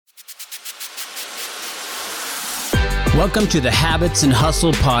Welcome to the Habits and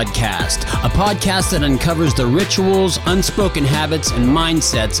Hustle podcast, a podcast that uncovers the rituals, unspoken habits, and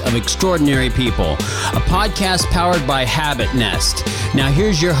mindsets of extraordinary people. A podcast powered by Habit Nest. Now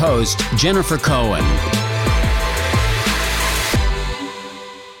here's your host, Jennifer Cohen.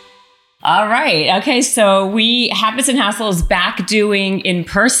 All right. Okay. So Habits and Hustle is back doing in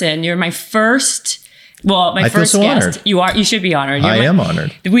person. You're my first, my first guest. Honored. You should be honored. I am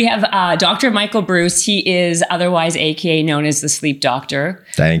honored. We have Dr. Michael Breus. He is otherwise AKA known as the Sleep Doctor.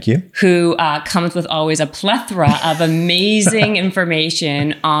 Thank you. Who comes with always a plethora of amazing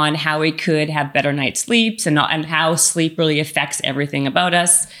information on how we could have better night's sleeps and how sleep really affects everything about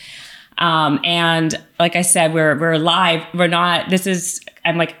us. And like I said, we're live.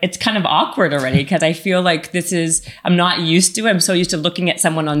 It's kind of awkward already because I feel like I'm not used to it. I'm so used to looking at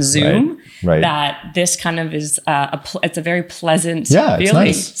someone on Zoom that this kind of is, it's a very pleasant feeling. It's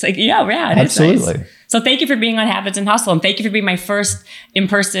nice. It's like, it Absolutely. is nice. So thank you for being on Habits and Hustle, and thank you for being my first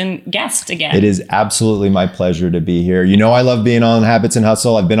in-person guest again. It is absolutely my pleasure to be here. You know I love being on Habits and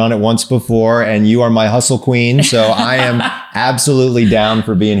Hustle. I've been on it once before, and you are my hustle queen, so I am absolutely down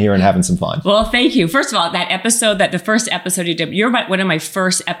for being here and having some fun. Well, thank you. First of all, the first episode you did, you're one of my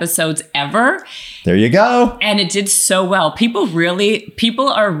first episodes ever. There you go. And it did so well. People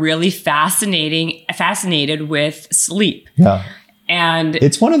are really fascinated with sleep. Yeah. And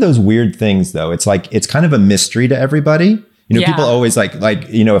it's one of those weird things, though. It's kind of a mystery to everybody. People always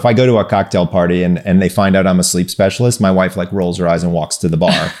if I go to a cocktail party and they find out I'm a sleep specialist, my wife rolls her eyes and walks to the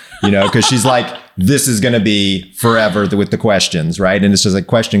bar, because she's like, this is going to be forever with the questions, right? And it's just like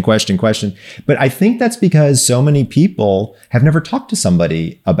question. But I think that's because so many people have never talked to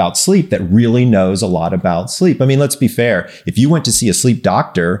somebody about sleep that really knows a lot about sleep. I mean, let's be fair. If you went to see a sleep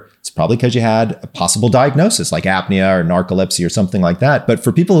doctor, it's probably because you had a possible diagnosis like apnea or narcolepsy or something like that. But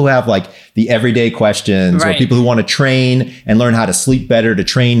for people who have the everyday questions or people who want to train and learn how to sleep better, to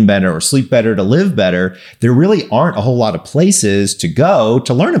train better, or sleep better, to live better, there really aren't a whole lot of places to go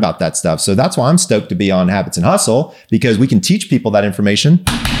to learn about that stuff. So that's why I'm stoked to be on Habits and Hustle, because we can teach people that information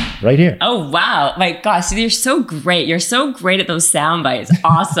right here. Oh, wow. My gosh, you're so great. You're so great at those sound bites.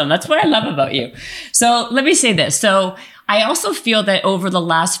 Awesome. That's what I love about you. So let me say this. So I also feel that over the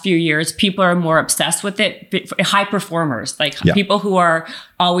last few years, people are more obsessed with it. High performers, people who are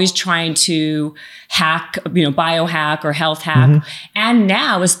always trying to hack, biohack or health hack. Mm-hmm. And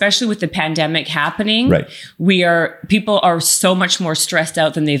now, especially with the pandemic happening, people are so much more stressed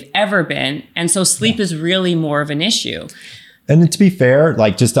out than they've ever been. And so sleep is really more of an issue. And to be fair,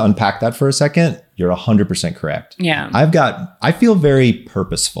 just to unpack that for a second, you're 100% correct. Yeah. I feel very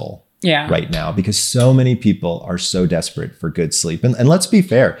purposeful. Yeah. Right now, because so many people are so desperate for good sleep. And let's be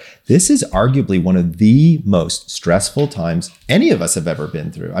fair, this is arguably one of the most stressful times any of us have ever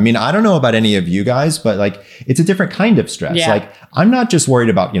been through. I mean, I don't know about any of you guys, but it's a different kind of stress. Yeah. I'm not just worried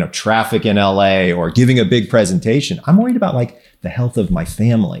about, traffic in LA or giving a big presentation. I'm worried about the health of my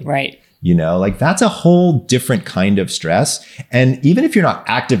family. Right. That's a whole different kind of stress. And even if you're not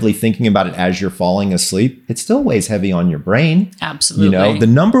actively thinking about it as you're falling asleep, it still weighs heavy on your brain. Absolutely. The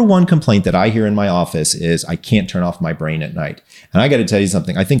number one complaint that I hear in my office is I can't turn off my brain at night. And I got to tell you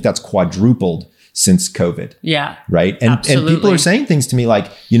something. I think that's quadrupled since COVID. Yeah. Right. And people are saying things to me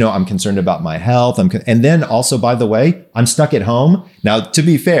I'm concerned about my health. And then also, by the way, I'm stuck at home. Now, to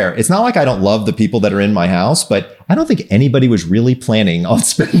be fair, it's not like I don't love the people that are in my house, but I don't think anybody was really planning on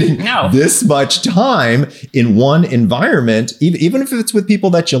spending this much time in one environment. Even if it's with people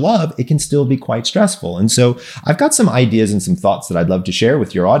that you love, it can still be quite stressful. And so I've got some ideas and some thoughts that I'd love to share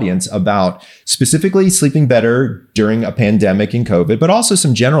with your audience about specifically sleeping better during a pandemic and COVID, but also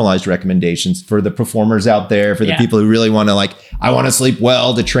some generalized recommendations for the performers out there, for the people who really want to I want to sleep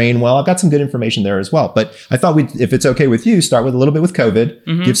well, to train well. I've got some good information there as well. But I thought if it's okay with you, start with a little bit with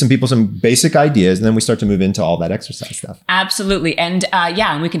COVID, give some people some basic ideas, and then we start to move into all that exercise stuff. Absolutely. And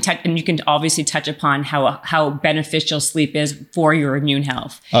and we can you can obviously touch upon how beneficial sleep is for your immune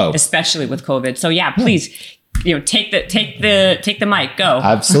health, especially with COVID. So please, take the mic, go.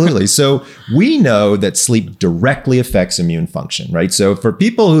 Absolutely. So we know that sleep directly affects immune function, right? So for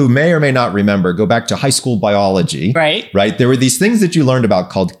people who may or may not remember, go back to high school biology, right? There were these things that you learned about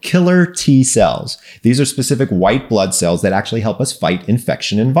called killer T cells. These are specific white blood cells that actually help us fight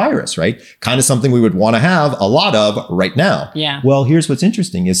infection and virus, right? Kind of something we would want to have a lot of right now. Yeah. Well, here's what's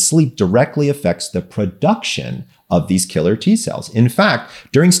interesting is sleep directly affects the production of these killer T cells. In fact,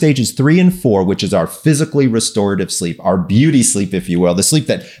 during stages 3 and 4, which is our physically restorative sleep, our beauty sleep, if you will, the sleep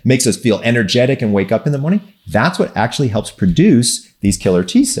that makes us feel energetic and wake up in the morning, that's what actually helps produce these killer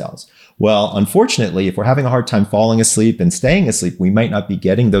T cells. Well, unfortunately, if we're having a hard time falling asleep and staying asleep, we might not be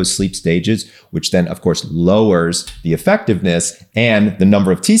getting those sleep stages, which then, of course, lowers the effectiveness and the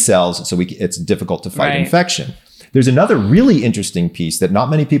number of T cells. So it's difficult to fight infection. There's another really interesting piece that not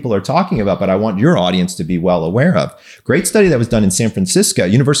many people are talking about, but I want your audience to be well aware of. Great study that was done in San Francisco,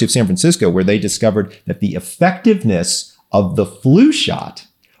 University of San Francisco, where they discovered that the effectiveness of the flu shot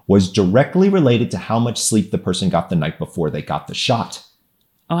was directly related to how much sleep the person got the night before they got the shot.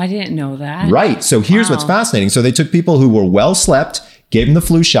 Oh, I didn't know that. Right. So here's what's fascinating. So they took people who were well slept, gave them the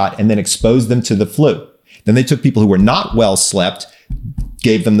flu shot, and then exposed them to the flu. Then they took people who were not well slept,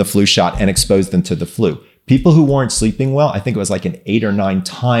 gave them the flu shot, and exposed them to the flu. People who weren't sleeping well, I think it was like an 8 or 9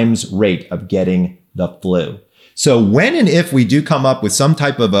 times rate of getting the flu. So when and if we do come up with some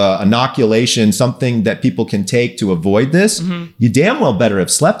type of inoculation, something that people can take to avoid this, you damn well better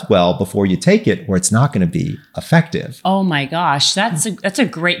have slept well before you take it, or it's not going to be effective. Oh my gosh, that's a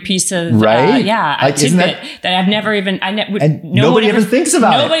great piece of tidbit that I've never even nobody ever thinks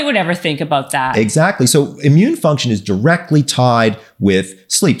about it. Nobody would ever think about that. Exactly. So immune function is directly tied with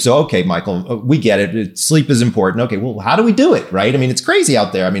sleep. So okay, Michael, we get it. Sleep is important. Okay, well, how do we do it? Right? I mean, it's crazy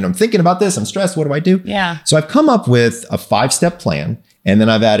out there. I mean, I'm thinking about this. I'm stressed. What do I do? Yeah. So I've come up with a 5-step plan. And then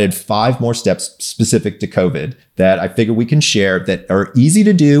I've added 5 more steps specific to COVID that I figure we can share that are easy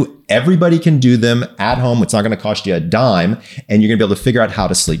to do. Everybody can do them at home. It's not going to cost you a dime. And you're going to be able to figure out how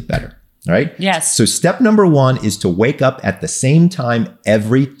to sleep better. All right? Yes. So step number 1 is to wake up at the same time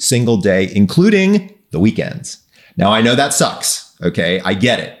every single day, including the weekends. Now, I know that sucks. Okay. I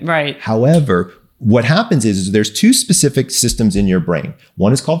get it. Right. However, what happens is there's 2 specific systems in your brain.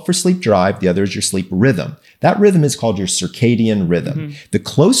 One is called for sleep drive. The other is your sleep rhythm. That rhythm is called your circadian rhythm. The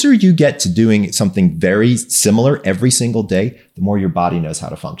closer you get to doing something very similar every single day, the more your body knows how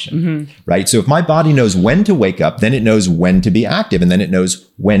to function, right? So if my body knows when to wake up, then it knows when to be active, and then it knows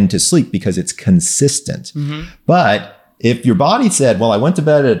when to sleep because it's consistent. But if your body said, well, I went to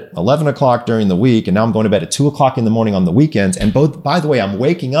bed at 11 o'clock during the week, and now I'm going to bed at 2 o'clock in the morning on the weekends, and by the way, I'm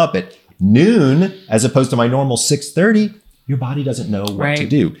waking up at noon as opposed to my normal 6:30, your body doesn't know what to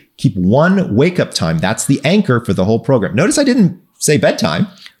do. Keep one wake up time. That's the anchor for the whole program. Notice I didn't say bedtime.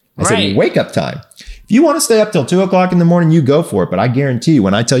 I said wake up time. If you want to stay up till 2 o'clock in the morning, you go for it. But I guarantee you,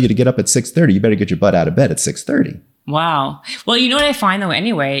 when I tell you to get up at 6:30, you better get your butt out of bed at 6:30. Wow. Well, you know what I find though,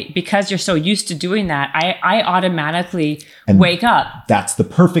 anyway, because you're so used to doing that, I automatically wake up. That's the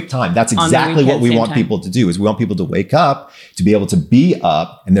perfect time. That's exactly what we want people to do is we want people to wake up, to be able to be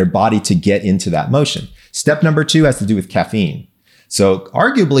up and their body to get into that motion. Step number 2 has to do with caffeine. So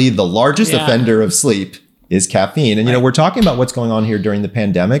arguably the largest offender of sleep is caffeine. And, you know, we're talking about what's going on here during the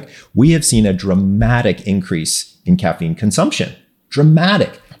pandemic. We have seen a dramatic increase in caffeine consumption.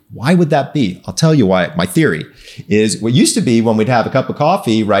 Dramatic. Why would that be? I'll tell you why. My theory is what used to be when we'd have a cup of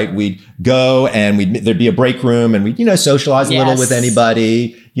coffee, right? We'd go and there'd be a break room and we'd, socialize a little with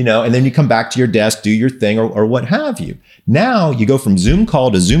anybody, and then you come back to your desk, do your thing or what have you. Now you go from Zoom call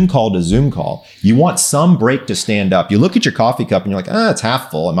to Zoom call to Zoom call. You want some break to stand up. You look at your coffee cup and you're like, it's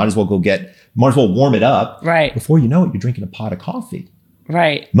half full. I might as well warm it up. Right. Before you know it, you're drinking a pot of coffee.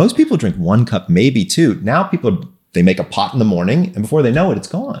 Right. Most people drink 1 cup, maybe 2. Now they make a pot in the morning and before they know it, it's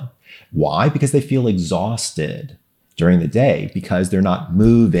gone. Why? Because they feel exhausted during the day because they're not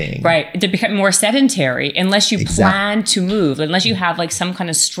moving. Right. They become more sedentary unless you plan to move, unless you have like some kind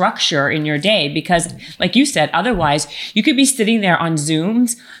of structure in your day. Because like you said, otherwise you could be sitting there on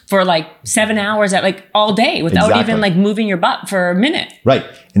Zooms for like 7 hours all day without even like moving your butt for a minute. Right.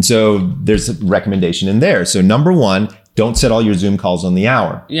 And so there's a recommendation in there. So number 1, don't set all your Zoom calls on the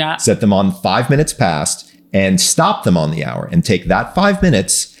hour. Yeah. Set them on 5 minutes past and stop them on the hour and take that 5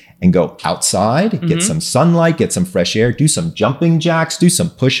 minutes and go outside, get some sunlight, get some fresh air, do some jumping jacks, do some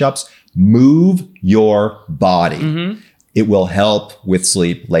push-ups, move your body. It will help with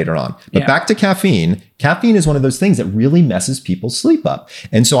sleep later on. But back to caffeine. Caffeine is one of those things that really messes people's sleep up.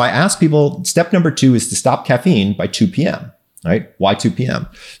 And so I ask people, step number 2 is to stop caffeine by 2 p.m., right? Why 2 p.m.?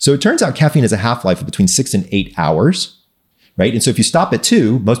 So it turns out caffeine has a half-life of between 6 and 8 hours. Right. And so if you stop at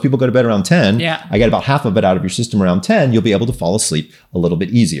 2, most people go to bed around 10. Yeah. I get about half of it out of your system around 10. You'll be able to fall asleep a little bit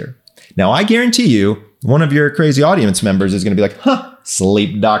easier. Now, I guarantee you, one of your crazy audience members is going to be like,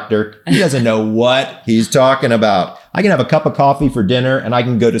 sleep doctor. He doesn't know what he's talking about. I can have a cup of coffee for dinner and I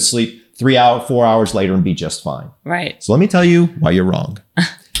can go to sleep 4 hours later and be just fine. Right. So let me tell you why you're wrong.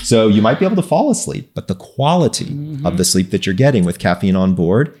 So you might be able to fall asleep, but the quality of the sleep that you're getting with caffeine on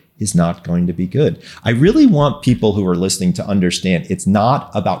board is not going to be good. I really want people who are listening to understand it's not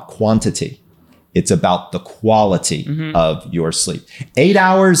about quantity. It's about the quality of your sleep. 8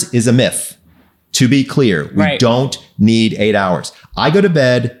 hours is a myth. To be clear, we don't need 8 hours. I go to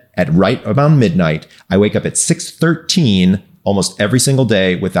bed at right around midnight. I wake up at 6:13 almost every single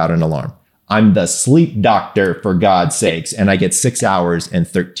day without an alarm. I'm the sleep doctor, for God's sakes, and I get 6 hours and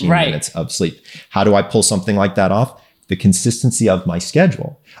 13 minutes of sleep. How do I pull something like that off? The consistency of my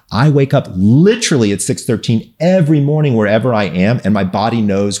schedule. I wake up literally at 6:13 every morning wherever I am, and my body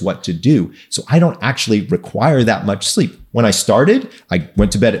knows what to do. So I don't actually require that much sleep. When I started, I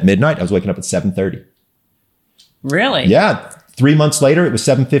went to bed at midnight. I was waking up at 7:30. Really? Yeah. 3 months later, it was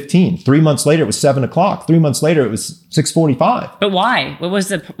 7:15. 3 months later, it was 7 o'clock. 3 months later, it was 6:45. But why? What was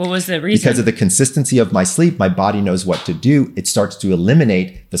the reason? Because of the consistency of my sleep, my body knows what to do. It starts to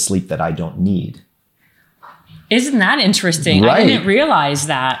eliminate the sleep that I don't need. Isn't that interesting? Right. I didn't realize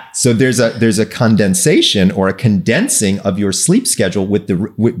that. So there's a condensation or a condensing of your sleep schedule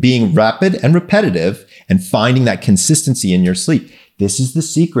with being rapid and repetitive and finding that consistency in your sleep. This is the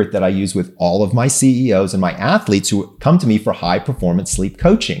secret that I use with all of my CEOs and my athletes who come to me for high performance sleep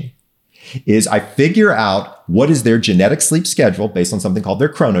coaching. Is I figure out what is their genetic sleep schedule based on something called their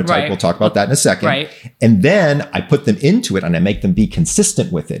chronotype. Right. We'll talk about that in a second. Right. And then I put them into it and I make them be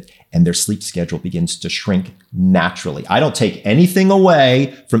consistent with it. And their sleep schedule begins to shrink naturally. I don't take anything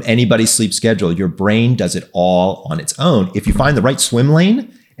away from anybody's sleep schedule. Your brain does it all on its own. If you find the right swim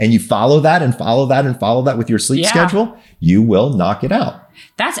lane and you follow that and follow that and follow that with your sleep schedule, you will knock it out.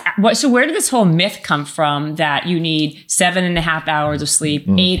 That's what. So where did this whole myth come from that you need 7.5 hours of sleep,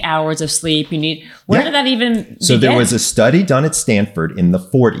 8 hours of sleep? You need, where did that even begin? So there was a study done at Stanford in the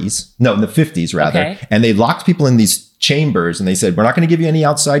 50s rather. Okay. And they locked people in these chambers and they said, we're not going to give you any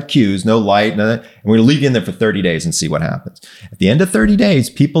outside cues, no light, none of that, and we're going to leave you in there for 30 days and see what happens. At the end of 30 days,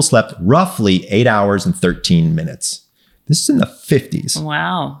 people slept roughly 8 hours and 13 minutes. This is in the 50s.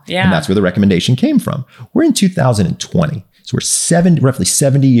 Wow. Yeah. And that's where the recommendation came from. We're in 2020. So we're roughly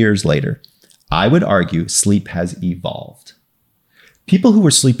 70 years later. I would argue sleep has evolved. People who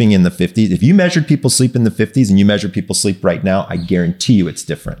were sleeping in the 50s, if you measured people's sleep in the 50s and you measure people's sleep right now, I guarantee you it's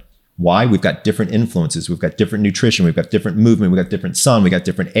different. Why? We've got different influences. We've got different nutrition. We've got different movement. We've got different sun. We've got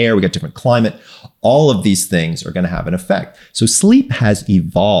different air. We've got different climate. All of these things are going to have an effect. So sleep has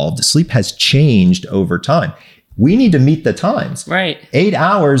evolved. Sleep has changed over time. We need to meet the times. Right. 8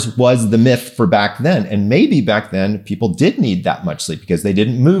 hours was the myth for back then. And maybe back then people did need that much sleep because they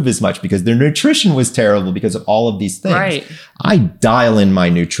didn't move as much, because their nutrition was terrible because of all of these things. Right. I dial in my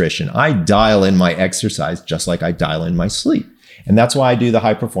nutrition. I dial in my exercise just like I dial in my sleep. And that's why I do the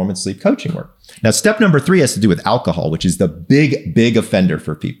high performance sleep coaching work. Now, step number 3 has to do with alcohol, which is the big offender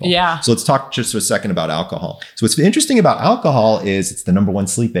for people. Yeah. So let's talk just for a second about alcohol. So what's interesting about alcohol is it's the number 1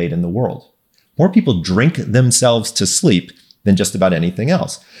 sleep aid in the world. More people drink themselves to sleep than just about anything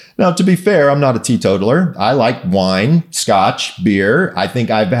else. Now, to be fair, I'm not a teetotaler. I like wine, scotch, beer. I think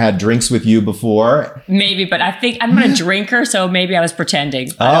I've had drinks with you before. Maybe, but I think I'm not a drinker, so maybe I was pretending.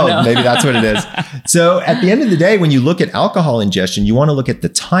 I don't know. Maybe that's what it is. So at the end of the day, when you look at alcohol ingestion, you want to look at the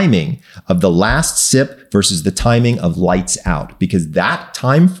timing of the last sip versus the timing of lights out, because that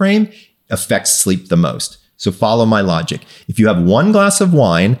time frame affects sleep the most. So follow my logic. If you have 1 glass of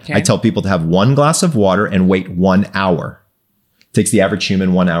wine, I tell people to have 1 glass of water and wait 1 hour. It takes the average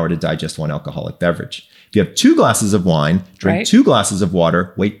human 1 hour to digest 1 alcoholic beverage. If you have 2 glasses of wine, drink 2 glasses of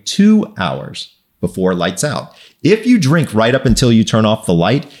water, wait 2 hours before lights out. If you drink right up until you turn off the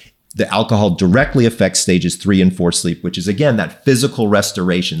light, the alcohol directly affects stages 3 and 4 sleep, which is, again, that physical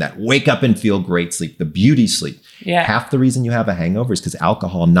restoration, that wake up and feel great sleep, the beauty sleep. Yeah. Half the reason you have a hangover is because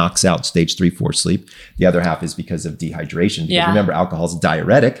alcohol knocks out stage 3, 4 sleep. The other half is because of dehydration. Because remember, alcohol is a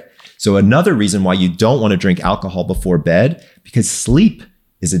diuretic. So another reason why you don't want to drink alcohol before bed, because sleep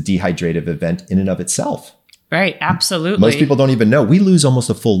is a dehydrative event in and of itself. Right. Absolutely. Most people don't even know. We lose almost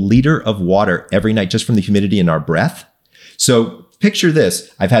a full liter of water every night just from the humidity in our breath. So picture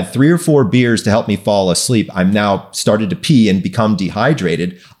this. I've had 3 or 4 beers to help me fall asleep. I'm now started to pee and become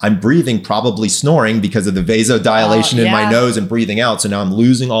dehydrated. I'm breathing, probably snoring because of the vasodilation in my nose and breathing out. So now I'm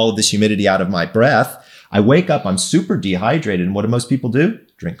losing all of this humidity out of my breath. I wake up, I'm super dehydrated. And what do most people do?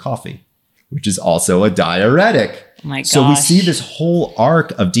 Drink coffee, which is also a diuretic. Oh my gosh. So we see this whole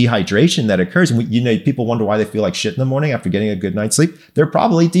arc of dehydration that occurs. And people wonder why they feel like shit in the morning after getting a good night's sleep. They're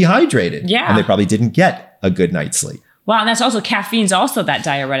probably dehydrated. Yeah. And they probably didn't get a good night's sleep. Wow, and that's also, caffeine's also that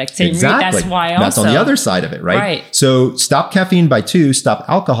diuretic. Exactly. That's why also. That's on the other side of it, right? So stop caffeine by 2, stop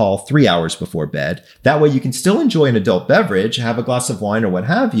alcohol 3 hours before bed. That way you can still enjoy an adult beverage, have a glass of wine or what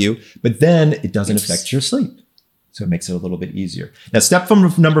have you, but then it doesn't affect your sleep. So it makes it a little bit easier. Now, step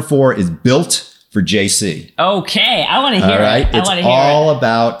number 4 is built for JC. Okay, I want to hear it. It's all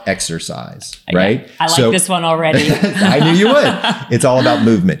about exercise, right? I like this one already. I knew you would. It's all about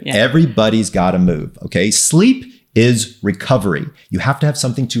movement. Yeah. Everybody's got to move, okay? Sleep is recovery. You have to have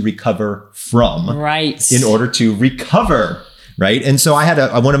something to recover from in order to recover. Right. And so I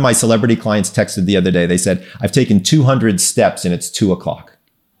had one of my celebrity clients texted the other day. They said, I've taken 200 steps and it's 2:00. I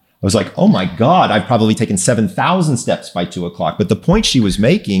was like, oh my God, I've probably taken 7,000 steps by 2:00. But the point she was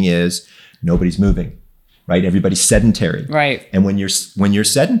making is nobody's moving, right? Everybody's sedentary. Right. And when you're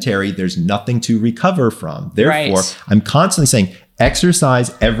sedentary, there's nothing to recover from. Therefore, I'm constantly saying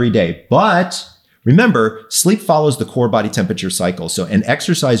exercise every day. But remember, sleep follows the core body temperature cycle. So, and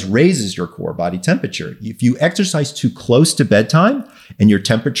exercise raises your core body temperature. If you exercise too close to bedtime and your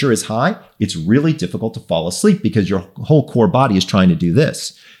temperature is high, it's really difficult to fall asleep because your whole core body is trying to do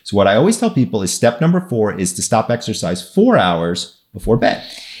this. So what I always tell people is step number 4 is to stop exercise 4 hours before bed.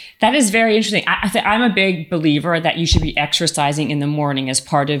 That is very interesting. I'm a big believer that you should be exercising in the morning as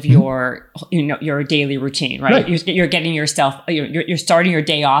part of your daily routine, right? You're getting yourself, you're starting your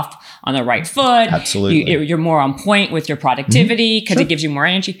day off on the right foot. Absolutely. You're more on point with your productivity because it gives you more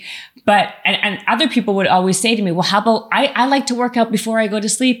energy. But, and other people would always say to me, well, how about, I like to work out before I go to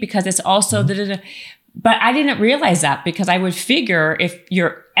sleep because it's also, But I didn't realize that because I would figure if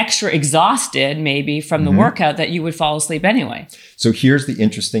you're extra exhausted, maybe from the workout, that you would fall asleep anyway. So here's the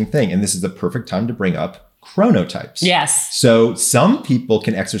interesting thing, and this is the perfect time to bring up chronotypes. Yes. So some people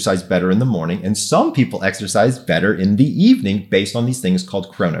can exercise better in the morning and some people exercise better in the evening based on these things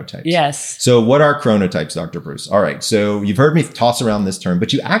called chronotypes. Yes. So what are chronotypes, Dr. Bruce? All right. So you've heard me toss around this term,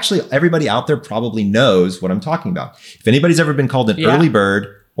 but everybody out there probably knows what I'm talking about. If anybody's ever been called an early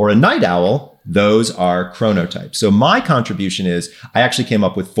bird or a night owl, those are chronotypes. So my contribution is I actually came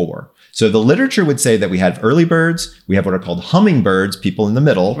up with 4. So the literature would say that we have early birds, we have what are called hummingbirds, people in the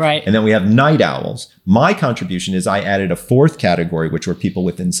middle, right, and then we have night owls. My contribution is I added a 4th category, which were people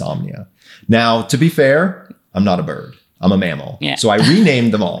with insomnia. Now, to be fair, I'm not a bird. I'm a mammal. Yeah. So I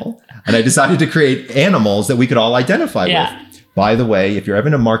renamed them all, and I decided to create animals that we could all identify with. By the way, if you're ever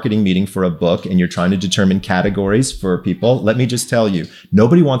in a marketing meeting for a book and you're trying to determine categories for people, let me just tell you,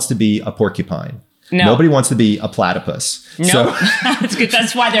 nobody wants to be a porcupine. No. Nobody wants to be a platypus. No, so, that's good.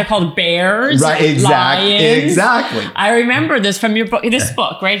 That's why they're called bears, right? Exactly. Lions. Exactly. I remember this from your book. This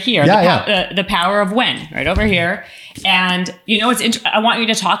book right here, The Power of When, right over here. And I want you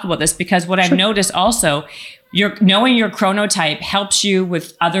to talk about this because what I've noticed also, knowing your chronotype helps you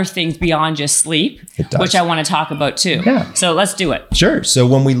with other things beyond just sleep, which I want to talk about too. Yeah. So let's do it. Sure. So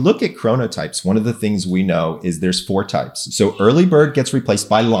when we look at chronotypes, one of the things we know is there's 4 types. So early bird gets replaced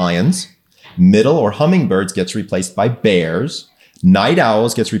by lions, middle or hummingbirds gets replaced by bears, night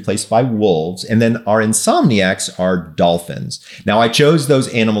owls gets replaced by wolves, and then our insomniacs are dolphins. Now, I chose those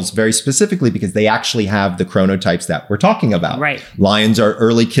animals very specifically because they actually have the chronotypes that we're talking about. Right. Lions are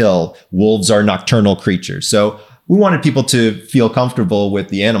early kill, wolves are nocturnal creatures. So we wanted people to feel comfortable with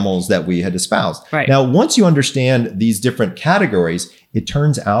the animals that we had espoused. Right. Now, once you understand these different categories, it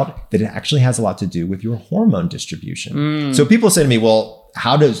turns out that it actually has a lot to do with your hormone distribution. So people say to me, well,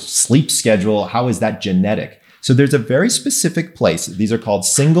 how does sleep schedule, how is that genetic? So there's a very specific place. These are called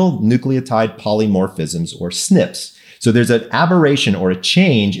single nucleotide polymorphisms, or SNPs. So there's an aberration or a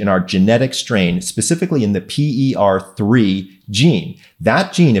change in our genetic strain, specifically in the PER3 gene.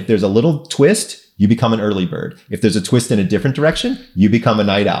 That gene, if there's a little twist, you become an early bird. If there's a twist in a different direction, you become a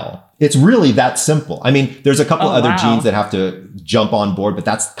night owl. It's really that simple. I mean, there's a couple other genes that have to jump on board, but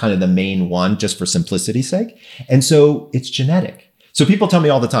that's kind of the main one just for simplicity's sake. And so it's genetic. So people tell me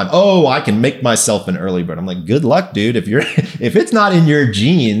all the time, oh, I can make myself an early bird. I'm like, good luck, dude. If it's not in your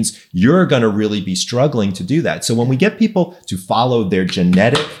genes, you're going to really be struggling to do that. So when we get people to follow their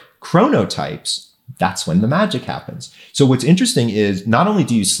genetic chronotypes, that's when the magic happens. So what's interesting is not only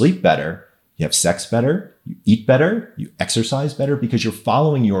do you sleep better, you have sex better, you eat better, you exercise better because you're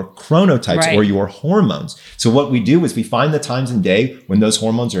following your chronotypes or your hormones. So what we do is we find the times in day when those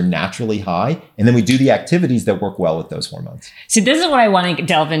hormones are naturally high, and then we do the activities that work well with those hormones. See, this is what I want to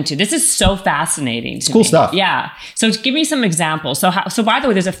delve into. This is so fascinating. It's cool stuff. Yeah. So give me some examples. So by the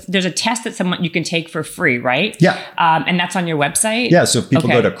way, there's a test that you can take for free, right? Yeah. And that's on your website? Yeah. So if people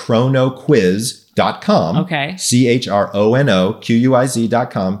go to chronoquiz.com,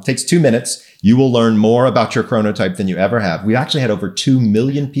 CHRONOQUIZ.com, takes 2 minutes. You will learn more about your chronotype than you ever have. We actually had over 2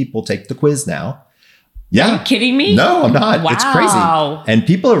 million people take the quiz now. Yeah. Are you kidding me? No, I'm not. Wow. It's crazy. And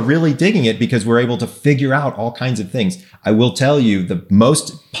people are really digging it because we're able to figure out all kinds of things. I will tell you the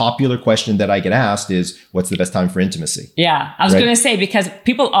most popular question that I get asked is, what's the best time for intimacy? Yeah. I was going to say, because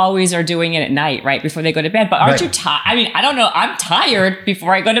people always are doing it at night, right? Before they go to bed. But aren't you tired? I mean, I don't know. I'm tired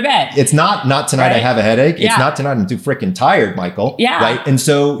before I go to bed. It's not tonight I have a headache. It's not tonight I'm too freaking tired, Michael. Yeah. Right. And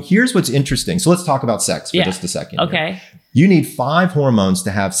so here's what's interesting. So let's talk about sex for just a second. Okay. Here. You need 5 hormones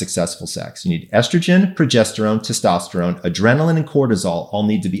to have successful sex. You need estrogen, progesterone, testosterone, adrenaline, and cortisol all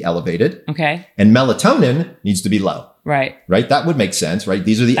need to be elevated. Okay. And melatonin needs to be low. Right. Right? That would make sense, right?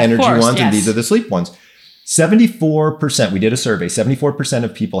 These are the Of energy course, ones and yes. these are the sleep ones. 74%, we did a survey, 74%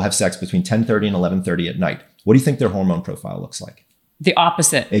 of people have sex between 10:30 and 11:30 at night. What do you think their hormone profile looks like? The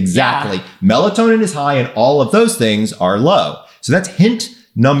opposite. Exactly. Yeah. Melatonin is high and all of those things are low. So that's hint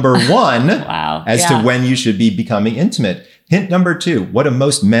number 1 Wow. as Yeah. to when you should be becoming intimate. Hint number 2, what do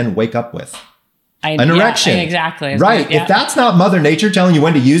most men wake up with? An erection. Yeah, exactly. Right. Yeah. If that's not Mother Nature telling you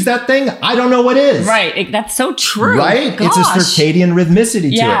when to use that thing, I don't know what is. Right. That's so true. Right? Gosh. It's a circadian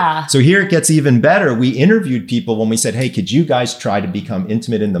rhythmicity to Yeah. it. So here it gets even better. We interviewed people when we said, hey, could you guys try to become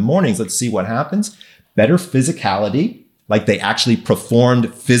intimate in the mornings? Let's see what happens. Better physicality. Like they actually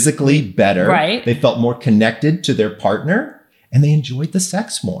performed physically better. Right. They felt more connected to their partner and they enjoyed the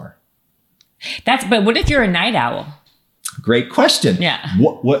sex more. But what if you're a night owl? Great question. Yeah.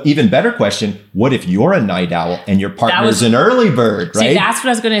 What even better question? What if you're a night owl and your partner's an early bird, right? See, that's what I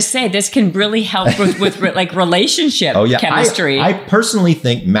was going to say. This can really help with like relationship chemistry. I personally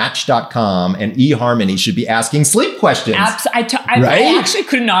think Match.com and eHarmony should be asking sleep questions. I actually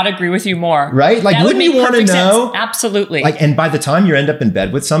could not agree with you more. Right? Like, That would wouldn't you make want to perfect sense. know? Absolutely. Like, and by the time you end up in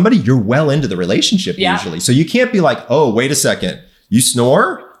bed with somebody, you're well into the relationship Yeah. usually. So you can't be like, oh, wait a second, you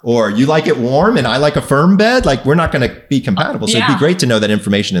snore? Or you like it warm and I like a firm bed? Like, we're not going to be compatible. So it'd be great to know that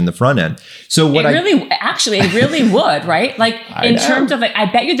information in the front end. So it really would, right? Like in terms of like,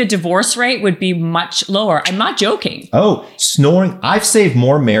 I bet you the divorce rate would be much lower. I'm not joking. Oh, snoring. I've saved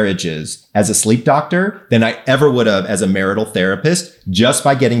more marriages as a sleep doctor than I ever would have as a marital therapist just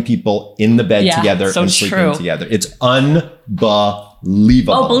by getting people in the bed together and sleeping together. It's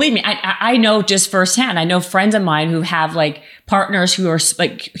unbelievable. Oh, believe me, I know just firsthand. I know friends of mine who have like partners who are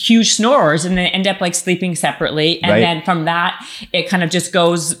like huge snorers and they end up like sleeping separately. And then from that, it kind of just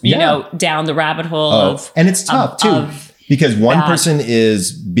goes, you know, down the rabbit hole of. And it's tough too. Because one person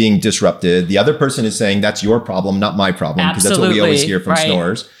is being disrupted. The other person is saying, that's your problem, not my problem. Because that's what we always hear from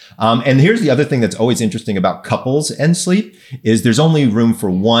snorers. And here's the other thing that's always interesting about couples and sleep is there's only room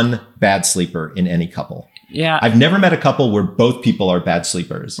for one bad sleeper in any couple. Yeah. I've never met a couple where both people are bad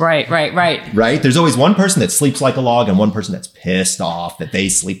sleepers. Right. Right? There's always one person that sleeps like a log and one person that's pissed off that they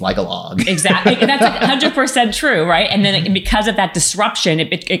sleep like a log. Exactly. That's 100% true, right? And then because of that disruption,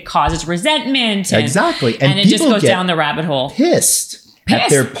 it causes resentment. Exactly. And it just goes down the rabbit hole. Pissed at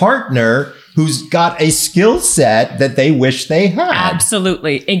their partner who's got a skill set that they wish they had.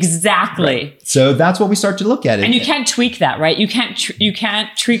 Absolutely. Exactly. Right. So that's what we start to look at. And you can't tweak that, right? You can't tweak your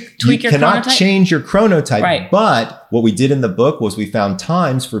chronotype. You cannot change your chronotype. Right. But what we did in the book was we found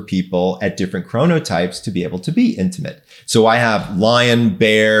times for people at different chronotypes to be able to be intimate. So I have lion,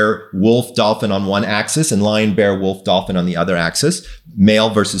 bear, wolf, dolphin on one axis and lion, bear, wolf, dolphin on the other axis, male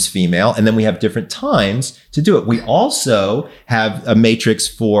versus female. And then we have different times to do it. We also have a matrix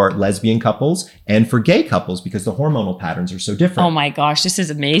for lesbian couples and for gay couples because the hormonal patterns are so different. Oh my gosh, this is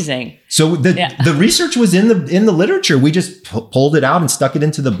amazing. So the research was in the literature. We just pulled it out and stuck it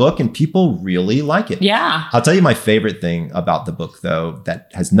into the book and people really like it. Yeah. I'll tell you my favorite thing about the book though,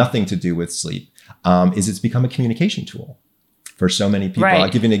 that has nothing to do with sleep, is it's become a communication tool for so many people. Right. I'll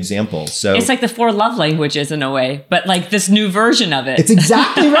give you an example. So it's like the 4 love languages in a way, but like this new version of it. It's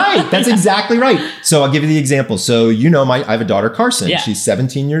exactly right. That's exactly right. So I'll give you the example. So, I have a daughter, Carson. Yeah. She's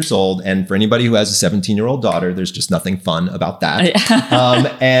 17 years old. And for anybody who has a 17-year-old daughter, there's just nothing fun about that.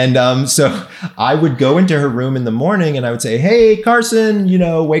 So I would go into her room in the morning and I would say, hey, Carson,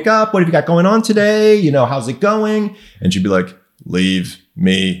 wake up. What have you got going on today? How's it going? And she'd be like, leave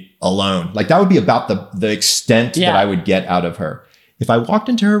me alone. Like that would be about the extent that I would get out of her. If I walked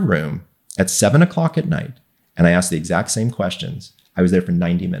into her room at 7:00 at night and I asked the exact same questions, I was there for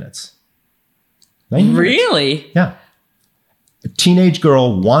 90 minutes. 90 minutes. Really? Yeah. A teenage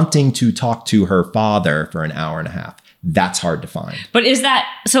girl wanting to talk to her father for an hour and a half. That's hard to find. But isn't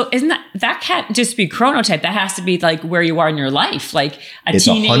that can't just be chronotype. That has to be like where you are in your life. Like it's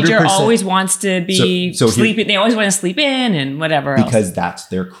teenager 100%. Always wants to be sleeping. They always want to sleep in and whatever else. Because that's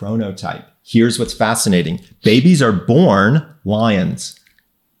their chronotype. Here's what's fascinating. Babies are born lions.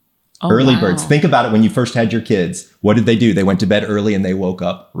 Early birds. Think about it when you first had your kids. What did they do? They went to bed early and they woke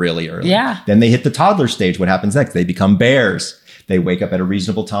up really early. Yeah. Then they hit the toddler stage. What happens next? They become bears. They wake up at a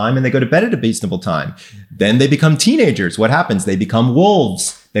reasonable time and they go to bed at a reasonable time. Then they become teenagers. What happens? They become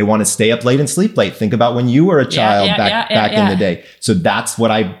wolves. They want to stay up late and sleep late. Think about when you were a child back in the day. So that's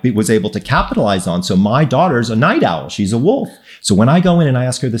what I was able to capitalize on. So my daughter's a night owl. She's a wolf. So when I go in and I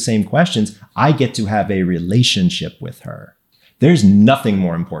ask her the same questions, I get to have a relationship with her. There's nothing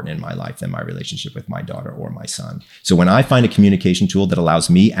more important in my life than my relationship with my daughter or my son. So when I find a communication tool that allows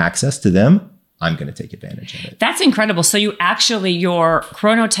me access to them, I'm going to take advantage of it. That's incredible. So your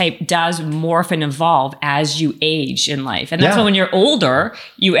chronotype does morph and evolve as you age in life. And that's why when you're older,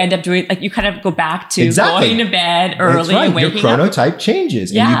 you end up doing, like, you kind of go back to going to bed early and waking up. Your chronotype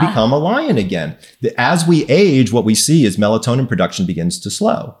changes and you become a lion again. As we age, what we see is melatonin production begins to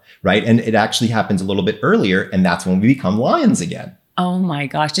slow, right? And it actually happens a little bit earlier, and that's when we become lions again. Oh my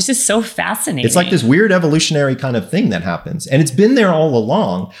gosh, this is so fascinating. It's like this weird evolutionary kind of thing that happens. And it's been there all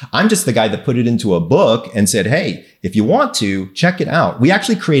along. I'm just the guy that put it into a book and said, hey, if you want to, check it out. We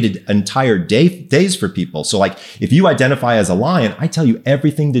actually created entire days for people. So like, if you identify as a lion, I tell you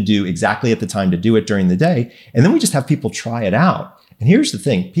everything to do exactly at the time to do it during the day. And then we just have people try it out. And here's the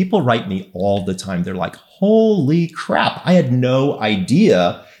thing. People write me all the time. They're like, holy crap, I had no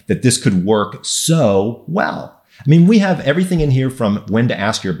idea that this could work so well. I mean, we have everything in here from when to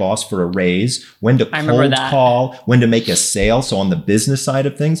ask your boss for a raise, when to cold call, when to make a sale. So on the business side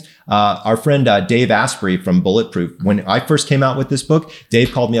of things, our friend Dave Asprey from Bulletproof, when I first came out with this book,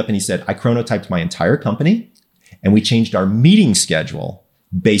 Dave called me up and he said, I chronotyped my entire company and we changed our meeting schedule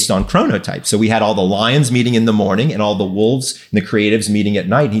based on chronotype. So we had all the lions meeting in the morning and all the wolves and the creatives meeting at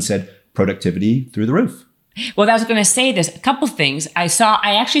night. And he said, productivity through the roof. Well, I was going to say this, a couple things. I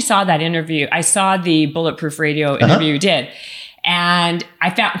actually saw that interview. I saw the Bulletproof Radio interview you did. And I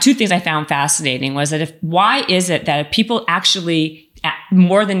found two things I found fascinating was that why is it that if people actually,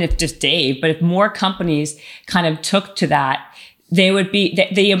 more than if just Dave, but if more companies kind of took to that, they would be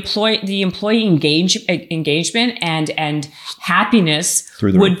the employee engagement and happiness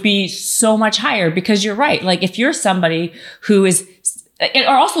would be so much higher, because you're right. Like if you're somebody who is,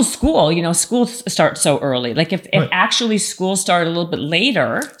 or also school, school starts so early. Like if actually school started a little bit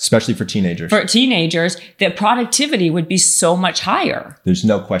later, especially for teenagers, the productivity would be so much higher. There's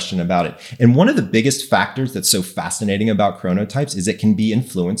no question about it. And one of the biggest factors that's so fascinating about chronotypes is it can be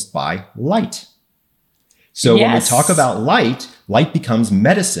influenced by light. So when we talk about light becomes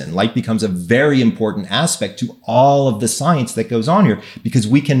medicine. Light becomes a very important aspect to all of the science that goes on here, because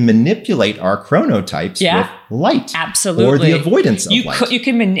we can manipulate our chronotypes with light. Absolutely. Or the avoidance of light. You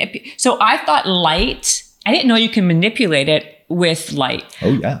can manipulate. So I thought light, I didn't know you can manipulate it with light.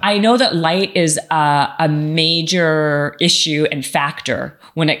 Oh, yeah. I know that light is a major issue and factor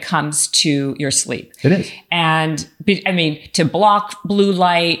when it comes to your sleep. It is. And I mean, to block blue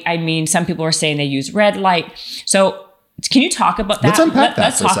light, I mean, some people are saying they use red light. So can you talk about that? Let's unpack that.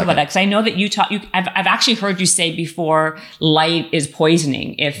 Let's talk about that, because I know that I've actually heard you say before, light is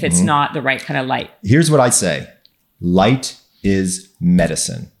poisoning if it's not the right kind of light. Here's what I say. Light is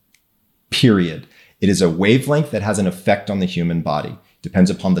medicine, period. It is a wavelength that has an effect on the human body.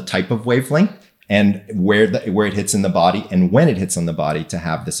 Depends upon the type of wavelength and where it hits in the body and when it hits on the body to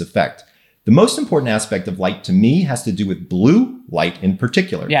have this effect. The most important aspect of light to me has to do with blue light in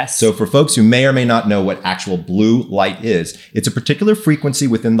particular. Yes. So for folks who may or may not know what actual blue light is, it's a particular frequency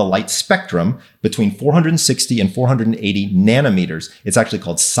within the light spectrum between 460 and 480 nanometers. It's actually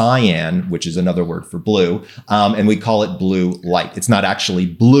called cyan, which is another word for blue. And we call it blue light. It's not actually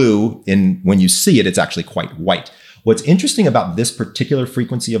blue when you see it, it's actually quite white. What's interesting about this particular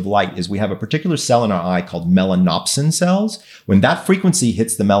frequency of light is we have a particular cell in our eye called melanopsin cells. When that frequency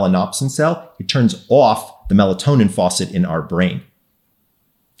hits the melanopsin cell, it turns off the melatonin faucet in our brain.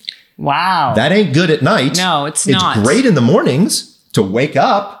 Wow. That ain't good at night. No, it's not. It's great in the mornings to wake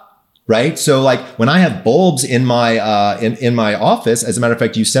up. Right. So like when I have bulbs in my in my office, as a matter of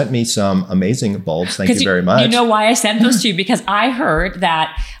fact, you sent me some amazing bulbs. Thank you very much. You know why I sent those to you? Because I heard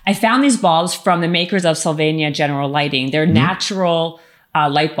that I found these bulbs from the makers of Sylvania General Lighting. They're natural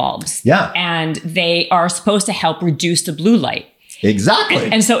light bulbs. Yeah. And they are supposed to help reduce the blue light.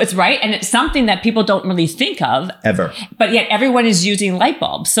 Exactly. And so it's right. And it's something that people don't really think of. Ever. But yet everyone is using light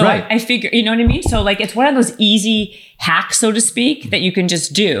bulbs. So I figure, you know what I mean? So like it's one of those easy hacks, so to speak, that you can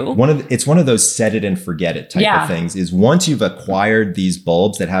just do. It's one of those set it and forget it type of things. Is once you've acquired these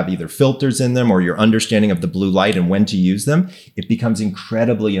bulbs that have either filters in them or your understanding of the blue light and when to use them, it becomes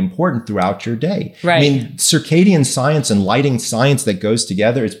incredibly important throughout your day. Right. I mean, circadian science and lighting science that goes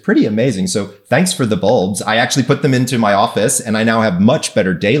together is pretty amazing. So thanks for the bulbs. I actually put them into my office and I now have much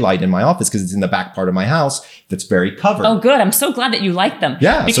better daylight in my office because it's in the back part of my house that's very covered. Oh, good. I'm so glad that you like them.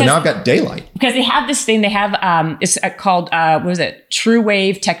 Yeah. So now I've got daylight. Because they have this thing, they have, it's called, True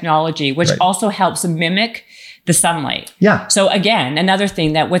Wave technology, which also helps mimic the sunlight. Yeah. So again, another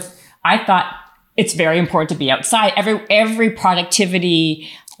thing I thought it's very important to be outside. Every productivity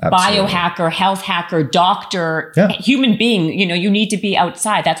biohacker, health hacker, doctor, human being. You need to be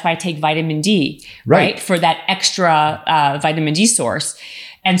outside. That's why I take vitamin D, right? For that extra vitamin D source.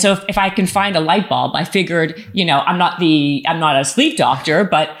 And so if I can find a light bulb, I figured, I'm not a sleep doctor,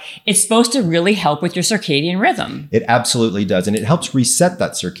 but it's supposed to really help with your circadian rhythm. It absolutely does. And it helps reset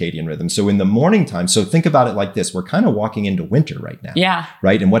that circadian rhythm. So in the morning time, so think about it like this. We're kind of walking into winter right now. Yeah.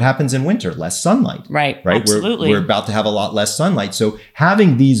 Right. And what happens in winter? Less sunlight. Right. Absolutely. We're about to have a lot less sunlight. So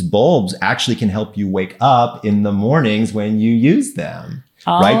having these bulbs actually can help you wake up in the mornings when you use them.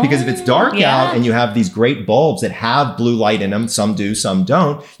 Right? Because if it's dark out and you have these great bulbs that have blue light in them, some do, some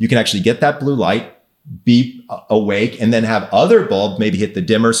don't, you can actually get that blue light, be awake, and then have other bulbs, maybe hit the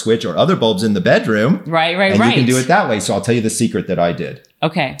dimmer switch or other bulbs in the bedroom. Right. And you can do it that way. So I'll tell you the secret that I did.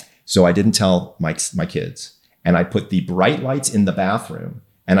 Okay. So I didn't tell my kids, and I put the bright lights in the bathroom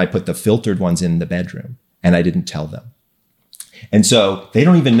and I put the filtered ones in the bedroom, and I didn't tell them. And so they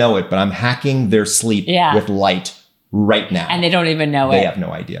don't even know it, but I'm hacking their sleep with light right now. And they don't even know They have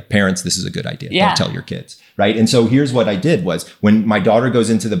no idea. Parents, this is a good idea. Yeah. Don't tell your kids. Right. And so here's what I did was when my daughter goes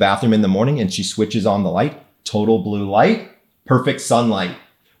into the bathroom in the morning and she switches on the light, total blue light, perfect sunlight.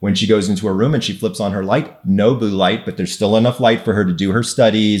 When she goes into her room and she flips on her light, no blue light, but there's still enough light for her to do her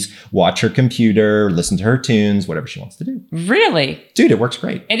studies, watch her computer, listen to her tunes, whatever she wants to do. Really? Dude, it works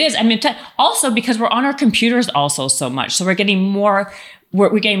great. It is. I mean, also because we're on our computers also so much. So we're getting more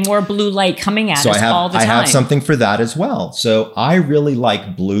blue light coming at us all the time. I have something for that as well. So I really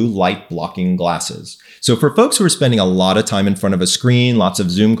like blue light blocking glasses. So for folks who are spending a lot of time in front of a screen, lots of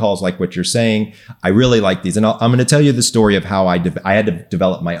Zoom calls like what you're saying, I really like these. And I'm going to tell you the story of how I had to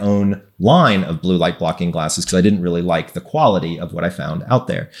develop my own line of blue light blocking glasses because I didn't really like the quality of what I found out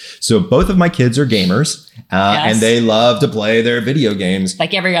there. So both of my kids are gamers and they love to play their video games.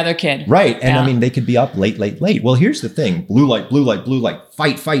 Like every other kid. Right. And I mean, they could be up late. Well, here's the thing. Blue light,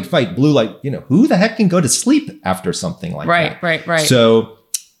 fight, blue light. Who the heck can go to sleep after something like that? Right. So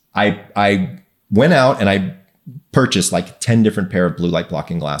I went out and I purchased like 10 different pair of blue light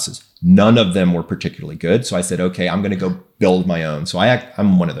blocking glasses. None of them were particularly good. So I said, okay, I'm going to go build my own. So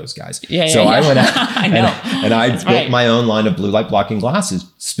I'm one of those guys. I went out and I built my own line of blue light blocking glasses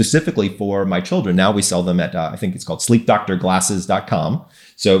specifically for my children. Now we sell them at, I think it's called sleepdoctorglasses.com.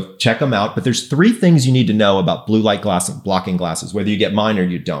 So check them out. But there's 3 things you need to know about blue light blocking glasses, whether you get mine or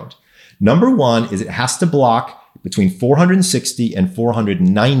you don't. Number 1 is it has to block between 460 and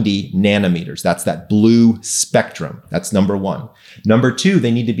 490 nanometers. That's that blue spectrum. That's number 1. Number 2,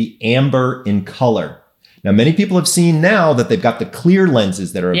 they need to be amber in color. Now, many people have seen now that they've got the clear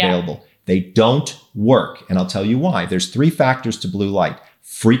lenses that are available. They don't work. And I'll tell you why. There's 3 factors to blue light: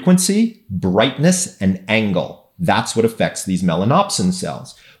 frequency, brightness, and angle. That's what affects these melanopsin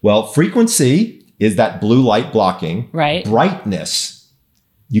cells. Well, frequency is that blue light blocking. Right. Brightness,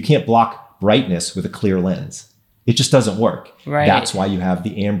 you can't block brightness with a clear lens. It just doesn't work. Right. That's why you have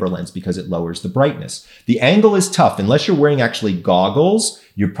the amber lens, because it lowers the brightness. The angle is tough. Unless you're wearing actually goggles,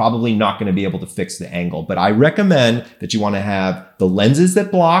 you're probably not going to be able to fix the angle. But I recommend that you want to have the lenses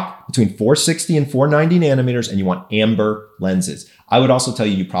that block between 460 and 490 nanometers, and you want amber lenses. I would also tell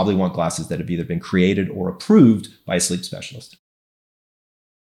you probably want glasses that have either been created or approved by a sleep specialist.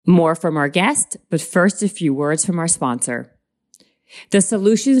 More from our guest, but first a few words from our sponsor. The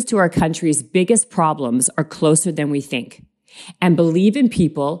solutions to our country's biggest problems are closer than we think. And Believe in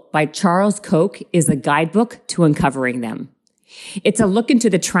People by Charles Koch is a guidebook to uncovering them. It's a look into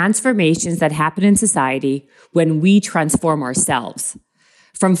the transformations that happen in society when we transform ourselves.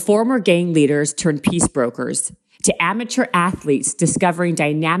 From former gang leaders turned peace brokers to amateur athletes discovering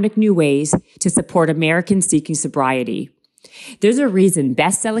dynamic new ways to support Americans seeking sobriety. There's a reason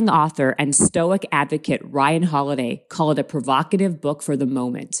best-selling author and Stoic advocate Ryan Holiday called it a provocative book for the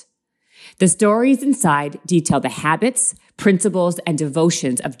moment. The stories inside detail the habits, principles, and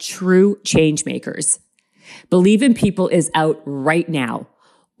devotions of true change makers. Believe in People is out right now.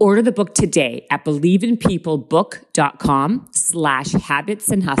 Order the book today at believeinpeoplebook.com/habits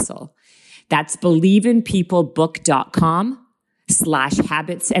and hustle. That's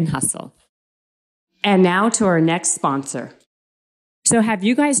believeinpeoplebook.com/habits and hustle. And now to our next sponsor. So have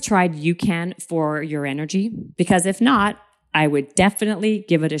you guys tried UCAN for your energy? Because if not, I would definitely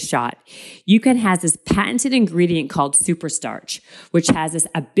give it a shot. UCAN has this patented ingredient called superstarch, which has this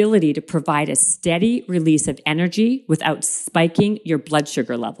ability to provide a steady release of energy without spiking your blood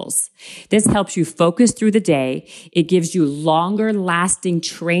sugar levels. This helps you focus through the day. It gives you longer lasting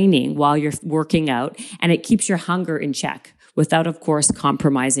training while you're working out, and it keeps your hunger in check without, of course,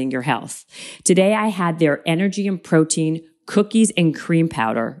 compromising your health. Today, I had their energy and protein cookies and cream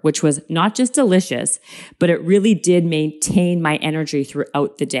powder, which was not just delicious, but it really did maintain my energy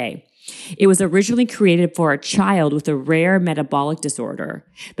throughout the day. It was originally created for a child with a rare metabolic disorder,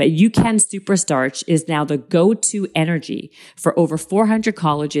 but UCAN Superstarch is now the go-to energy for over 400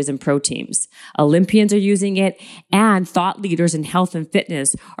 colleges and pro teams. Olympians are using it, and thought leaders in health and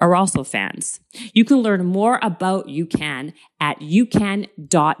fitness are also fans. You can learn more about UCAN at ucan.co.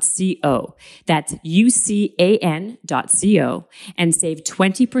 That's ucan.co, and save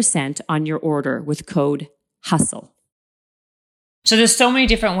 20% on your order with code HUSTLE. So there's so many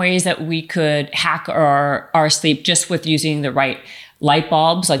different ways that we could hack our sleep just with using the right light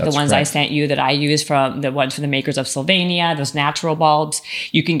bulbs, like the ones I sent you that I use from the ones from the makers of Sylvania, those natural bulbs.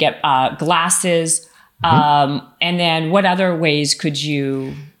 You can get glasses. And then what other ways could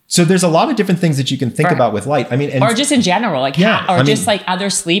you... So there's a lot of different things that you can think about with light. I mean, or just in general, like like other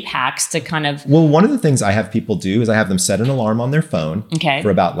sleep hacks to kind of. Well, one of the things I have people do is I have them set an alarm on their phone for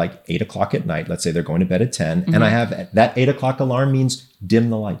about like 8 o'clock at night. Let's say they're going to bed at 10, and I have that 8 o'clock alarm means dim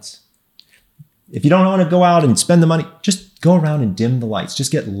the lights. If you don't want to go out and spend the money, just go around and dim the lights. Just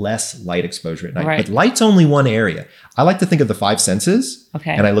get less light exposure at night. Right. But light's only one area. I like to think of the 5 senses,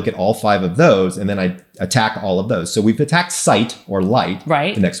 and I look at all 5 of those, and then I attack all of those. So we've attacked sight or light.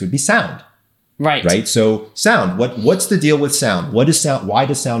 Right. The next would be sound. Right. Right. So sound. What's the deal with sound? What is sound? Why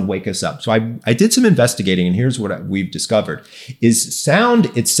does sound wake us up? So I did some investigating, and here's what we've discovered: is sound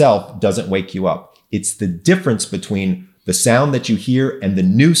itself doesn't wake you up. It's the difference between the sound that you hear and the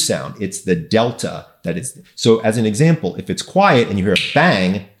new sound. It's the delta that is. So as an example, if it's quiet and you hear a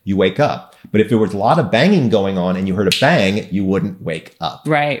bang, you wake up. But if there was a lot of banging going on and you heard a bang, you wouldn't wake up.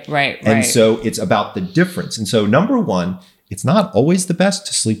 Right. And so it's about the difference. And so number one, it's not always the best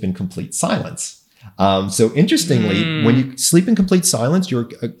to sleep in complete silence. So interestingly, when you sleep in complete silence, your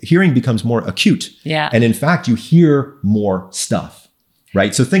hearing becomes more acute. Yeah. And in fact, you hear more stuff.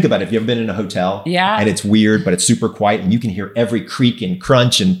 Right. So think about it. If you've ever been in a hotel and it's weird, but it's super quiet and you can hear every creak and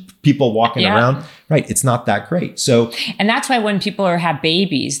crunch and people walking around. Right. It's not that great. So, and that's why when people have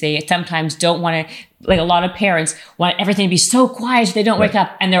babies, they sometimes don't want to, like a lot of parents want everything to be so quiet so they don't wake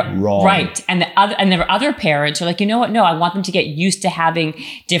up, and they're wrong. Right. And there are other parents who are like, you know what? No, I want them to get used to having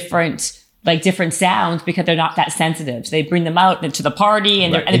different sounds because they're not that sensitive. So they bring them out to the party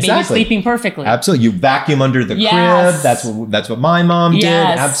and, and the baby's sleeping perfectly. Absolutely. You vacuum under the crib. That's what my mom did.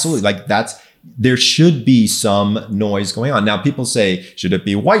 Absolutely. Like there should be some noise going on. Now people say, should it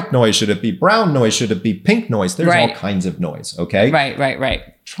be white noise? Should it be brown noise? Should it be pink noise? There's all kinds of noise. Okay.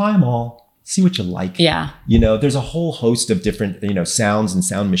 Right. Try them all. See what you like. Yeah. There's a whole host of different, sounds and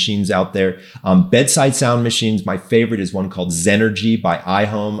sound machines out there. Bedside sound machines. My favorite is one called Zenergy by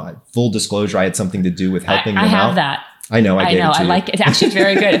iHome. Full disclosure, I had something to do with helping them out. I have that. I know. I gave it to you. I like it. It's actually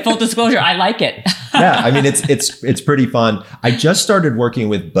very good. Full disclosure, I like it. Yeah. I mean, it's pretty fun. I just started working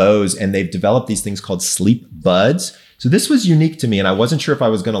with Bose, and they've developed these things called sleep buds. So this was unique to me, and I wasn't sure if I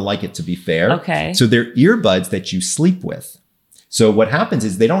was going to like it, to be fair. Okay. So they're earbuds that you sleep with. So what happens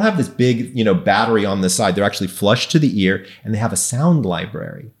is they don't have this big, battery on the side. They're actually flush to the ear, and they have a sound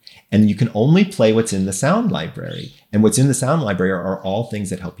library. And you can only play what's in the sound library. And what's in the sound library are all things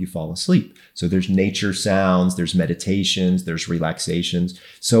that help you fall asleep. So there's nature sounds, there's meditations, there's relaxations.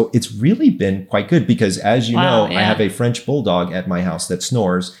 So it's really been quite good because, as you know, I have a French bulldog at my house that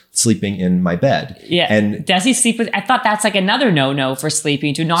snores sleeping in my bed. Yeah. And does he sleep with, I thought that's like another no-no for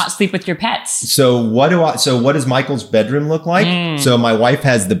sleeping, to not sleep with your pets. So what does Michael's bedroom look like? So my wife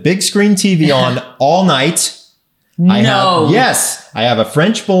has the big screen TV on all night. I have a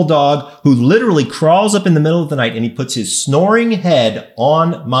French bulldog who literally crawls up in the middle of the night and he puts his snoring head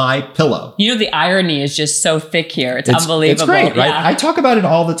on my pillow. The irony is just so thick here. It's unbelievable. It's great, right? I talk about it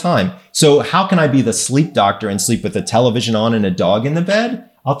all the time. So how can I be the sleep doctor and sleep with a television on and a dog in the bed?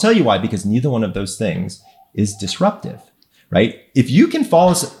 I'll tell you why, because neither one of those things is disruptive, right? If you can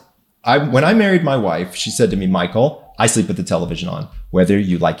fall asleep, when I married my wife, she said to me, Michael, I sleep with the television on, whether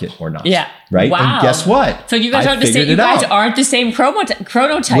you like it or not. Yeah. Right. Wow. And guess what? So you guys aren't the same. You guys aren't the same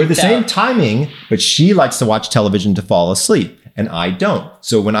chronotype. We're the same timing, but she likes to watch television to fall asleep, and I don't.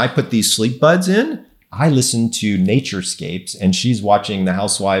 So when I put these sleep buds in, I listen to Naturescapes, and she's watching The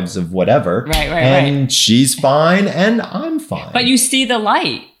Housewives of whatever. And she's fine, and I'm fine. But you see the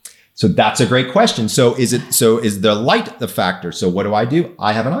light. So that's a great question. So is the light the factor? So what do?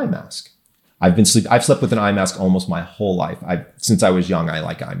 I have an eye mask. I've slept with an eye mask almost my whole life. Since I was young, I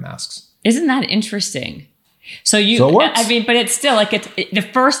like eye masks. Isn't that interesting? So it works. I mean, but it's still like the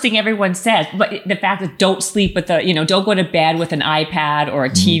first thing everyone says, but the fact that don't sleep with don't go to bed with an iPad or a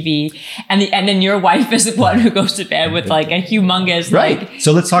TV. And then your wife is the one who goes to bed with like a humongous, right.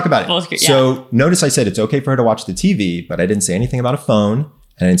 So let's talk about it. Yeah. So notice I said it's okay for her to watch the TV, but I didn't say anything about a phone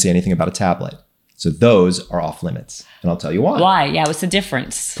and I didn't say anything about a tablet. So those are off limits. And I'll tell you why. Why? Yeah. What's the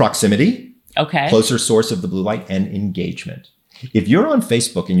difference? Proximity. Okay. Closer source of the blue light and engagement. If you're on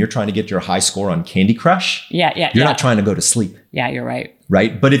Facebook and you're trying to get your high score on Candy Crush, you're not trying to go to sleep. Yeah, you're right.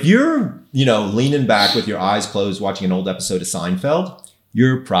 Right. But if you're, leaning back with your eyes closed, watching an old episode of Seinfeld,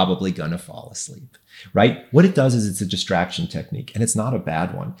 you're probably going to fall asleep. Right. What it does is it's a distraction technique, and it's not a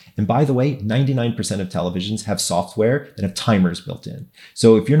bad one. And by the way, 99% of televisions have software that have timers built in.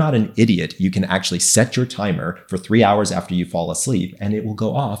 So if you're not an idiot, you can actually set your timer for 3 hours after you fall asleep, and it will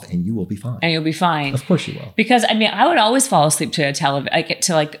go off and you will be fine. And you'll be fine. Of course you will. Because I mean, I would always fall asleep to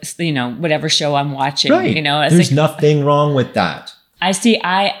whatever show I'm watching. Right. There's nothing wrong with that.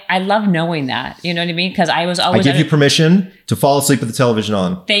 I love knowing that. You know what I mean? Because I was always. I give you permission to fall asleep with the television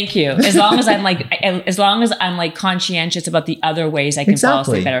on. Thank you. As long as I'm like conscientious about the other ways I can fall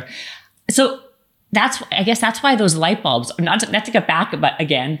asleep better. So I guess that's why those light bulbs, not to get back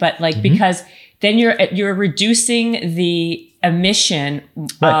again, but like because then you're reducing the emission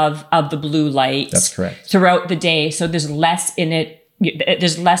of the blue light. That's correct. Throughout the day, so there's less in it.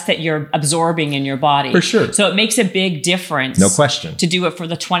 There's less that you're absorbing in your body. For sure. So it makes a big difference. No question. To do it for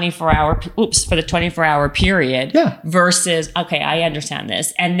the 24-hour period. Yeah. Versus, okay, I understand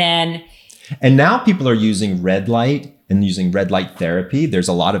this. And now people are using red light and using red light therapy. There's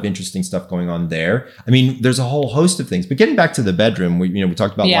a lot of interesting stuff going on there. I mean, there's a whole host of things. But getting back to the bedroom, we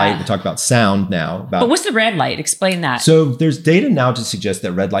talked about light, we talked about sound now. But what's the red light? Explain that. So there's data now to suggest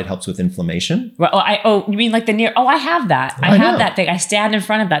that red light helps with inflammation. Well, you mean like the near? Oh, I have that. I have that thing. I stand in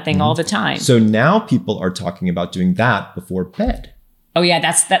front of that thing all the time. So now people are talking about doing that before bed. Oh yeah,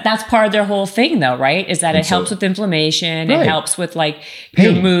 that's part of their whole thing though, right? Is that it helps with inflammation, it helps with like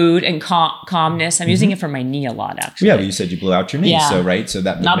your mood and calmness. I'm using it for my knee a lot, actually. Yeah, but you said you blew out your knee, so right, so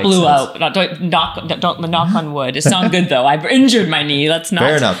that not blew out. Don't knock on wood. It sounds good though. I've injured my knee. Let's not.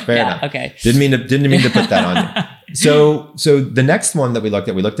 Fair enough. Okay. Didn't mean to put that on you. So the next one that we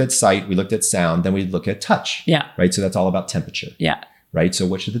looked at sight, we looked at sound, then we look at touch. Yeah. Right. So that's all about temperature. Yeah. Right. So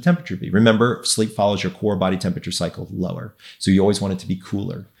what should the temperature be? Remember, sleep follows your core body temperature cycle lower. So you always want it to be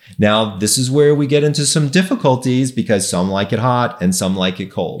cooler. Now, this is where we get into some difficulties because some like it hot and some like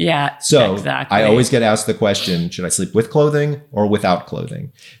it cold. Yeah. So exactly. I always get asked the question, should I sleep with clothing or without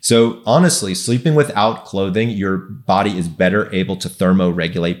clothing? So honestly, sleeping without clothing, your body is better able to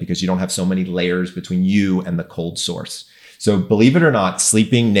thermoregulate because you don't have so many layers between you and the cold source. So believe it or not,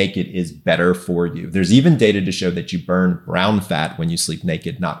 sleeping naked is better for you. There's even data to show that you burn brown fat when you sleep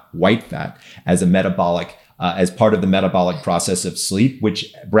naked, not white fat, as as part of the metabolic process of sleep,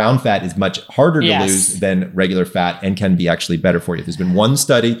 which brown fat is much harder to lose than regular fat and can be actually better for you. There's been one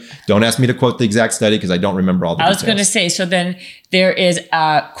study. Don't ask me to quote the exact study because I don't remember all the details. I was going to say, so then there is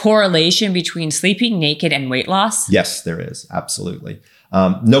a correlation between sleeping naked and weight loss? Yes, there is. Absolutely.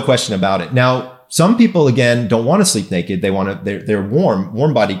 No question about it. Now, some people, again, don't want to sleep naked. They're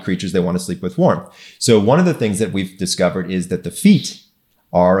warm bodied creatures. They want to sleep with warmth. So one of the things that we've discovered is that the feet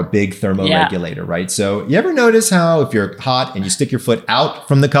are a big thermoregulator, right? So you ever notice how if you're hot and you stick your foot out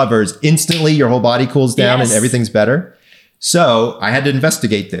from the covers, instantly your whole body cools down and everything's better? So I had to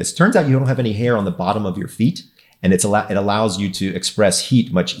investigate this. Turns out you don't have any hair on the bottom of your feet. And it allows you to express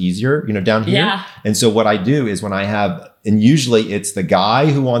heat much easier, down here. Yeah. And so what I do is when I have, and usually it's the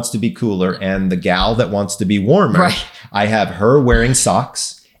guy who wants to be cooler and the gal that wants to be warmer. Right. I have her wearing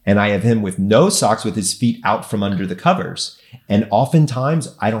socks and I have him with no socks with his feet out from under the covers. And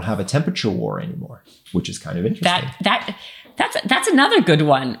oftentimes I don't have a temperature war anymore, which is kind of interesting. That's another good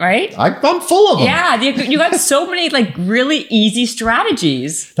one, right? I'm full of them. Yeah, you got so many like really easy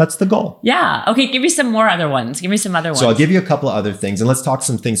strategies. That's the goal. Yeah. Okay, give me some more other ones. Give me some other ones. So I'll give you a couple of other things, and let's talk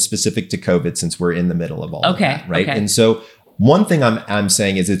some things specific to COVID since we're in the middle of all of that, right? Okay. And so one thing I'm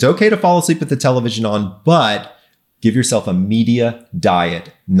saying is it's okay to fall asleep with the television on, but give yourself a media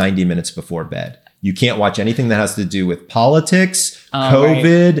diet 90 minutes before bed. You can't watch anything that has to do with politics,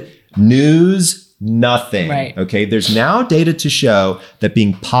 COVID, news, nothing. Right. Okay. There's now data to show that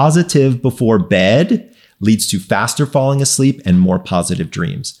being positive before bed leads to faster falling asleep and more positive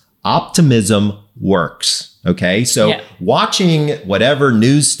dreams. Optimism works. Okay. So watching whatever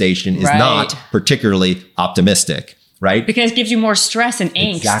news station is not particularly optimistic. Right? Because it gives you more stress and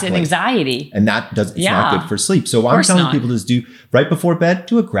angst and anxiety. And it's not good for sleep. So what I'm telling people is do right before bed,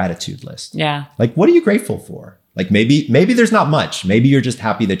 do a gratitude list. Yeah. Like, what are you grateful for? Like maybe there's not much. Maybe you're just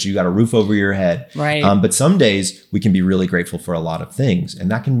happy that you got a roof over your head. Right. But some days we can be really grateful for a lot of things,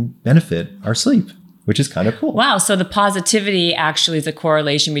 and that can benefit our sleep, which is kind of cool. Wow. So the positivity actually is a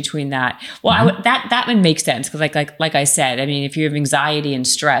correlation between that. Well, that would make sense because like I said, I mean, if you have anxiety and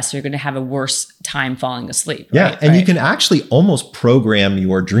stress, you're going to have a worse time falling asleep. Yeah. Right? And you can actually almost program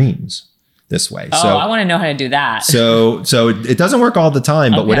your dreams this way. Oh, so, I want to know how to do that. So it doesn't work all the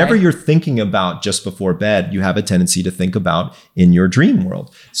time, but Okay. whatever you're thinking about just before bed, you have a tendency to think about in your dream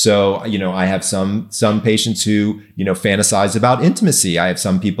world. So, I have some patients who, fantasize about intimacy. I have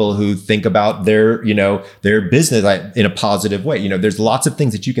some people who think about their business in a positive way. There's lots of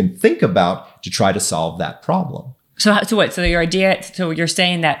things that you can think about to try to solve that problem. So what? So your idea, so you're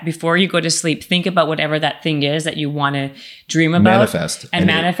saying that before you go to sleep, think about whatever that thing is that you want to dream about. Manifest.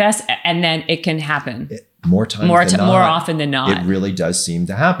 And then it can happen. More often than not. It really does seem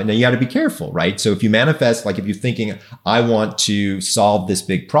to happen. Now you got to be careful, right? So if you manifest, like if you're thinking, I want to solve this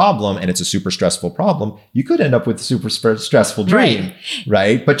big problem and it's a super stressful problem, you could end up with a super stressful dream,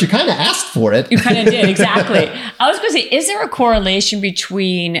 right? But you kind of asked for it. You kind of did, exactly. I was going to say, is there a correlation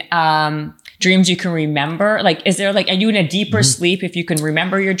between dreams you can remember? Like, are you in a deeper sleep if you can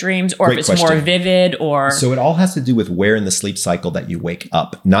remember your dreams, or Great if it's question. more vivid, or? So it all has to do with where in the sleep cycle that you wake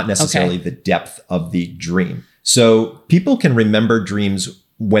up, not necessarily the depth of the dream. So people can remember dreams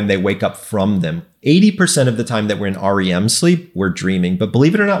when they wake up from them. 80% of the time that we're in REM sleep, we're dreaming. But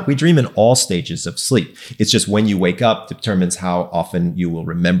believe it or not, we dream in all stages of sleep. It's just when you wake up determines how often you will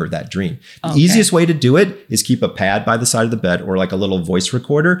remember that dream. The easiest way to do it is keep a pad by the side of the bed or like a little voice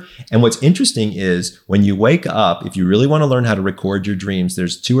recorder. And what's interesting is when you wake up, if you really want to learn how to record your dreams,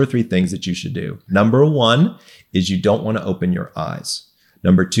 there's 2 or 3 things that you should do. Number 1 is you don't want to open your eyes.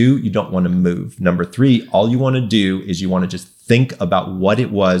 Number 2, you don't want to move. Number 3, all you want to do is you want to just think about what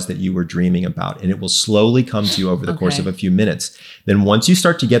it was that you were dreaming about, and it will slowly come to you over the course of a few minutes. Then once you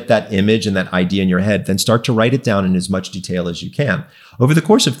start to get that image and that idea in your head, then start to write it down in as much detail as you can. Over the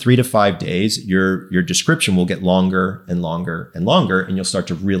course of 3 to 5 days, your description will get longer and longer and longer, and you'll start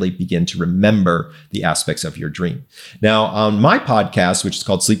to really begin to remember the aspects of your dream. Now, on my podcast, which is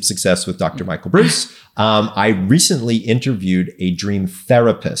called Sleep Success with Dr. Michael Breus, I recently interviewed a dream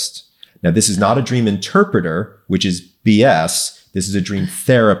therapist. Now, this is not a dream interpreter, which is BS. This is a dream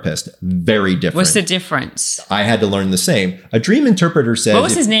therapist. Very different. What's the difference? I had to learn the same. A dream interpreter says... What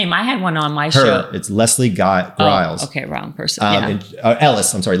was his name? I had one on my show. It's Leslie Giles. Oh, okay, wrong person.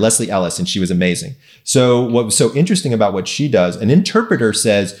 Leslie Ellis, and she was amazing. So what was so interesting about what she does, an interpreter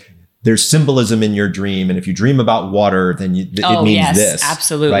says... There's symbolism in your dream. And if you dream about water, then it means this.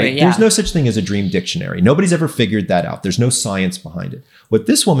 Absolutely. Right? Yeah. There's no such thing as a dream dictionary. Nobody's ever figured that out. There's no science behind it. What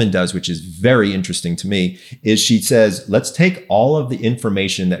this woman does, which is very interesting to me, is she says, let's take all of the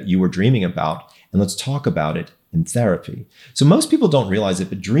information that you were dreaming about and let's talk about it in therapy. So most people don't realize it,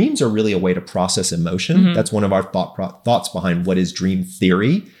 but dreams are really a way to process emotion. Mm-hmm. That's one of our thoughts behind what is dream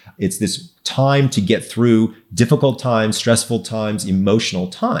theory. It's this time to get through difficult times, stressful times, emotional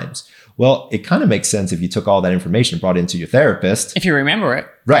times. Well, it kind of makes sense if you took all that information and brought it into your therapist. If you remember it.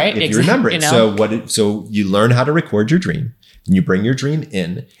 Right. If you remember it. So you learn how to record your dream and you bring your dream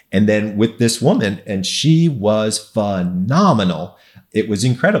in. And then with this woman, and she was phenomenal. It was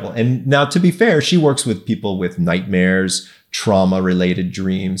incredible. And now, to be fair, she works with people with nightmares, trauma-related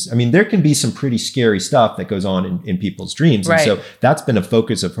dreams. I mean, there can be some pretty scary stuff that goes on in people's dreams. Right. And so that's been a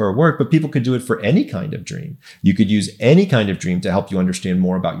focus of her work, but people could do it for any kind of dream. You could use any kind of dream to help you understand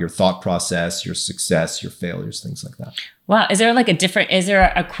more about your thought process, your success, your failures, things like that. Wow. Is there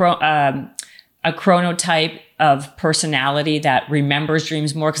a chronotype of personality that remembers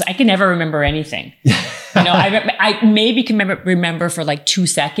dreams more? Because I can never remember anything. I maybe can remember for like 2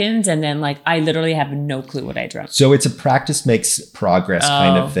 seconds, and then like I literally have no clue what I dreamt. So it's a practice makes progress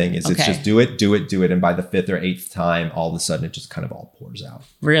kind of thing. It's just do it, and by the 5th or 8th time, all of a sudden it just kind of all pours out.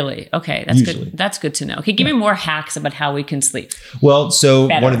 Really? Okay, that's good. That's good to know. Okay, give me more hacks about how we can sleep. Well, so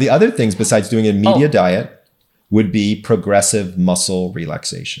one of the other things besides doing a media diet would be progressive muscle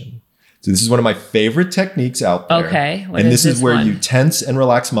relaxation. So this is one of my favorite techniques out there. Okay. And this is where you tense and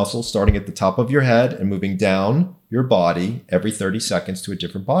relax muscles starting at the top of your head and moving down your body every 30 seconds to a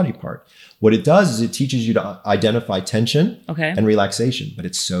different body part. What it does is it teaches you to identify tension and relaxation, but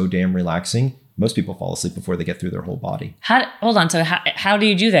it's so damn relaxing. Most people fall asleep before they get through their whole body. Hold on. So how do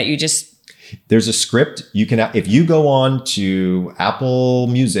you do that? There's a script you can, if you go on to Apple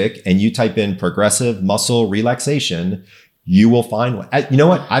Music and you type in progressive muscle relaxation, you will find one. You know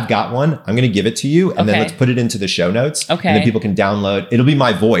what? I've got one. I'm going to give it to you, and then let's put it into the show notes. Okay. And then people can download. It'll be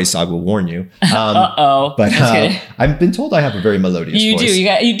my voice. I will warn you. But I've been told I have a very melodious voice. You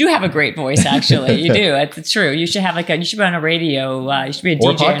do. You do have a great voice, actually. You do. It's true. You should have you should be on a radio. You should be a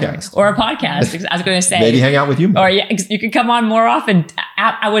DJ or a podcast. I was going to say. Maybe hang out with you. Or you can come on more often.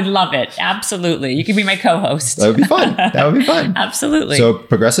 I would love it. Absolutely. You can be my co-host. That would be fun. Absolutely. So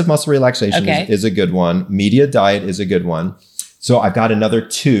progressive muscle relaxation is a good one. Media diet is a good one. So I've got another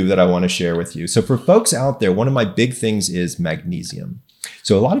 2 that I want to share with you. So for folks out there, one of my big things is magnesium.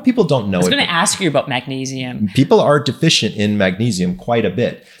 So a lot of people don't know it. I was going to ask you about magnesium. People are deficient in magnesium quite a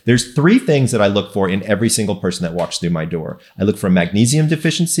bit. There's 3 things that I look for in every single person that walks through my door. I look for a magnesium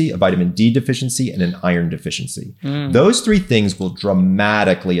deficiency, a vitamin D deficiency, and an iron deficiency. Those 3 things will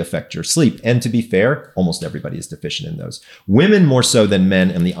dramatically affect your sleep. And to be fair, almost everybody is deficient in those. Women more so than men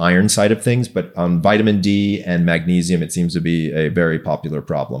in the iron side of things, but on vitamin D and magnesium, it seems to be a very popular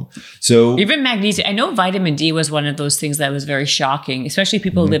problem. So even magnesium, I know vitamin D was one of those things that was very shocking, especially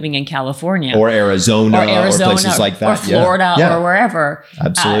people living in California or Arizona or places like that, or Florida or wherever.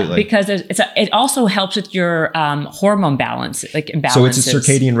 Absolutely, because it also helps with your hormone balance, like imbalances. So it's a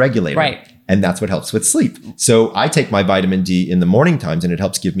circadian regulator, right? And that's what helps with sleep. So I take my vitamin D in the morning times, and it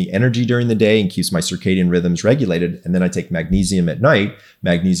helps give me energy during the day and keeps my circadian rhythms regulated. And then I take magnesium at night.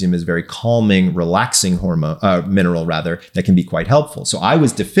 Magnesium is a very calming, relaxing mineral that can be quite helpful. So I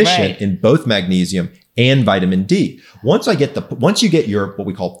was deficient in both magnesium and vitamin D. Once you get your what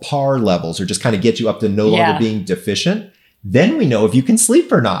we call PAR levels, or just kind of get you up to no longer being deficient, then we know if you can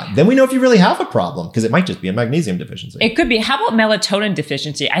sleep or not. Then we know if you really have a problem, because it might just be a magnesium deficiency. It could be. How about melatonin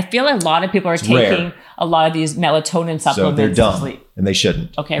deficiency? I feel a lot of people are taking a lot of these melatonin supplements. So they're dumb, to sleep. And they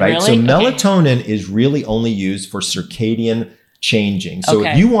shouldn't. Okay, right? really? So melatonin is really only used for circadian changing. So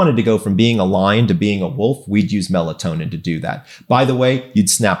if you wanted to go from being a lion to being a wolf, we'd use melatonin to do that. By the way, you'd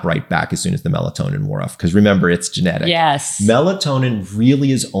snap right back as soon as the melatonin wore off, because remember, it's genetic. Yes. Melatonin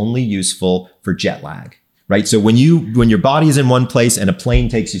really is only useful for jet lag. Right. So when your body is in one place and a plane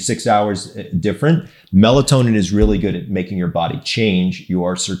takes you 6 hours different, melatonin is really good at making your body change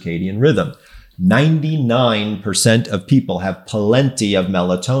your circadian rhythm. 99% of people have plenty of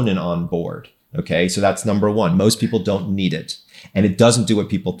melatonin on board. Okay. So that's number 1. Most people don't need it, and it doesn't do what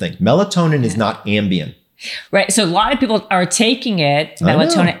people think. Melatonin is not Ambien. Right. So a lot of people are taking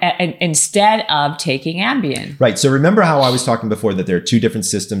melatonin instead of taking Ambien. Right. So remember how I was talking before that there are 2 different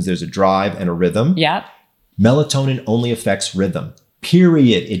systems. There's a drive and a rhythm. Yeah. Melatonin only affects rhythm,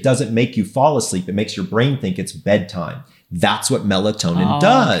 period. It doesn't make you fall asleep. It makes your brain think it's bedtime. That's what melatonin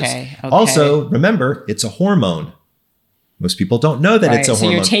does. Okay. Also, remember, it's a hormone. Most people don't know that it's a hormone.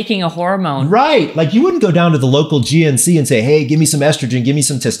 So you're taking a hormone. Right. Like you wouldn't go down to the local GNC and say, hey, give me some estrogen, give me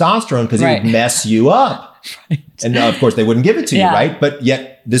some testosterone, because it would mess you up. Right. And of course, they wouldn't give it to you, right? But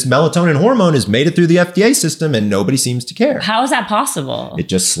yet this melatonin hormone has made it through the FDA system and nobody seems to care. How is that possible? It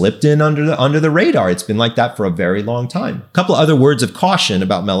just slipped in under the radar. It's been like that for a very long time. A couple of other words of caution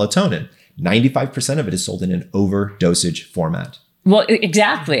about melatonin. 95% of it is sold in an overdosage format. Well,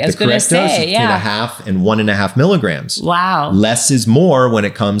 exactly. I was going to say, dose is between 0.5 and 1.5 milligrams. Wow. Less is more when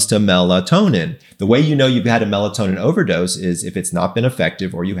it comes to melatonin. The way you know you've had a melatonin overdose is if it's not been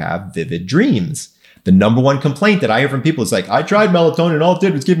effective or you have vivid dreams. The number 1 complaint that I hear from people is like, I tried melatonin, all it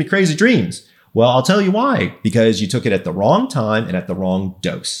did was give me crazy dreams. Well, I'll tell you why. Because you took it at the wrong time and at the wrong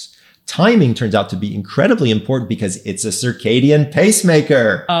dose. Timing turns out to be incredibly important because it's a circadian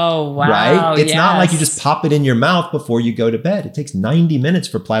pacemaker. Oh, wow. Right? It's not like you just pop it in your mouth before you go to bed. It takes 90 minutes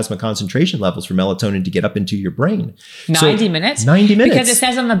for plasma concentration levels for melatonin to get up into your brain. 90 minutes? 90 minutes. Because it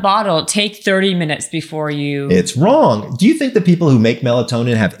says on the bottle, take 30 minutes before you... It's wrong. Do you think the people who make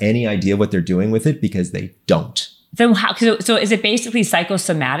melatonin have any idea what they're doing with it? Because they don't. So is it basically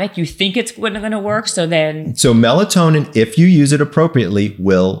psychosomatic? You think it's going to work, so melatonin, if you use it appropriately,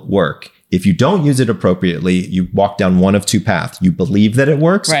 will work. If you don't use it appropriately, you walk down one of 2 paths. You believe that it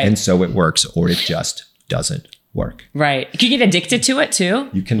works, and so it works, or it just doesn't work. Right. Can you get addicted to it too?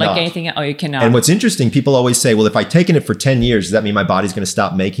 You cannot. Like anything? Oh, you cannot. And what's interesting, people always say, well, if I've taken it for 10 years, does that mean my body's going to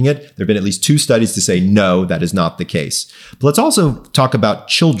stop making it? There have been at least 2 studies to say, no, that is not the case. But let's also talk about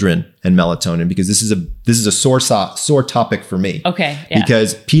children and melatonin, because this is a sore topic for me. Okay. Yeah.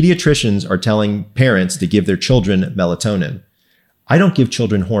 Because pediatricians are telling parents to give their children melatonin. I don't give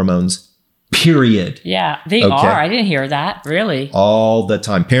children hormones. Period. Yeah, they are. I didn't hear that. Really? All the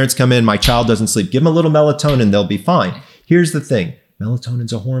time. Parents come in, my child doesn't sleep. Give them a little melatonin, they'll be fine. Here's the thing.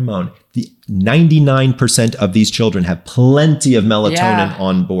 Melatonin's a hormone. The 99% of these children have plenty of melatonin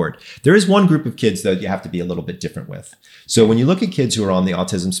on board. There is one group of kids, though, you have to be a little bit different with. So when you look at kids who are on the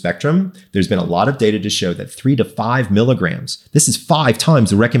autism spectrum, there's been a lot of data to show that 3 to 5 milligrams, this is 5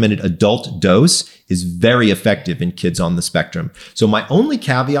 times the recommended adult dose, is very effective in kids on the spectrum. So my only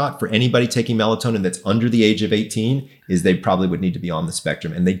caveat for anybody taking melatonin that's under the age of 18 is they probably would need to be on the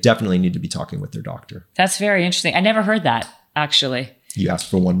spectrum, and they definitely need to be talking with their doctor. That's very interesting. I never heard that, actually. You asked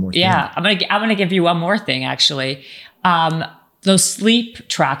for one more thing. Yeah, I'm gonna give you one more thing, actually. Those sleep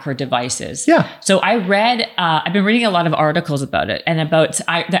tracker devices. Yeah. So I read, I've been reading a lot of articles about it, and about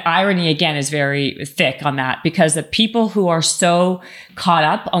the irony again is very thick on that, because the people who are so caught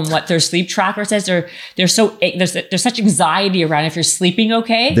up on what their sleep tracker says, there's such anxiety around if you're sleeping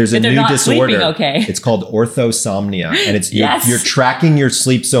okay. There's a that they're new not disorder. Sleeping okay. It's called orthosomnia, and it's Yes. you're tracking your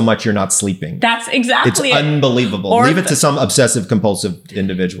sleep so much you're not sleeping. That's exactly It's it. unbelievable. Leave it to some obsessive compulsive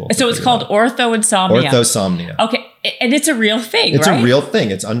individual. So it's called ortho-insomnia. orthosomnia. Okay, and it's a real thing, It's right? a real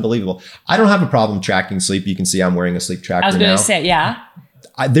thing. It's unbelievable. I don't have a problem tracking sleep. You can see I'm wearing a sleep tracker I was now. going to say, yeah.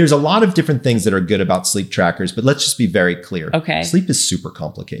 There's a lot of different things that are good about sleep trackers, but let's just be very clear. Okay. Sleep is super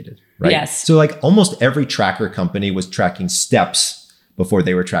complicated, right? Yes. So like almost every tracker company was tracking steps before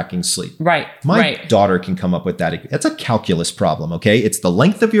they were tracking sleep. Right. My daughter can come up with that. That's a calculus problem, okay? It's the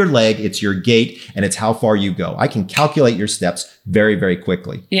length of your leg, it's your gait, and it's how far you go. I can calculate your steps very, very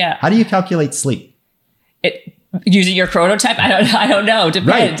quickly. Yeah. How do you calculate sleep? Using your chronotype? I don't know. Depends.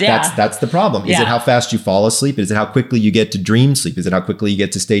 Right. Yeah. That's the problem. Is Yeah. it how fast you fall asleep? Is it how quickly you get to dream sleep? Is it how quickly you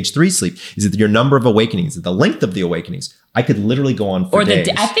get to stage 3 sleep? Is it your number of awakenings? Is it the length of the awakenings? I could literally go on for days.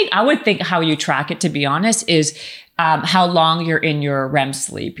 I would think how you track it, to be honest, is how long you're in your REM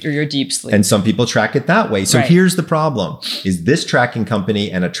sleep or your deep sleep. And some people track it that way. So Right. here's the problem: is this tracking company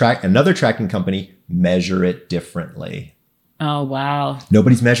and another tracking company measure it differently. Oh, wow.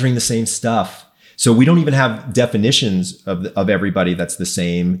 Nobody's measuring the same stuff. So we don't even have definitions of everybody that's the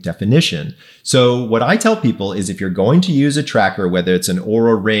same definition. So what I tell people is if you're going to use a tracker, whether it's an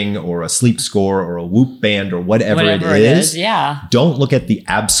Oura Ring or a Sleep Score or a Whoop Band or whatever it is, yeah. don't look at the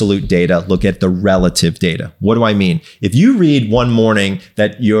absolute data, look at the relative data. What do I mean? If you read one morning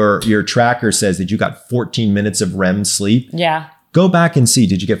that your tracker says that you got 14 minutes of REM sleep, Yeah. go back and see,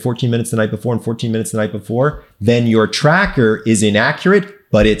 did you get 14 minutes the night before and 14 minutes the night before? Then your tracker is inaccurate,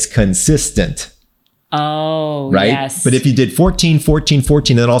 but it's consistent. Oh, Right? yes. But if you did 14, 14,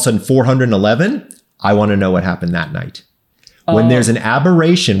 14, and then all of a sudden 411, I want to know what happened that night. When there's an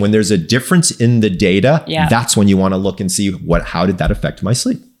aberration, when there's a difference in the data, that's when you want to look and see how did that affect my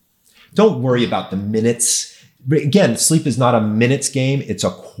sleep? Don't worry about the minutes. Again, sleep is not a minutes game. It's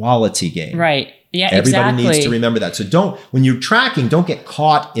a quality game. Right. Yeah, Everybody exactly. needs to remember that. So when you're tracking, don't get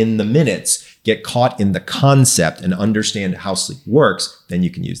caught in the minutes. Get caught in the concept and understand how sleep works. Then you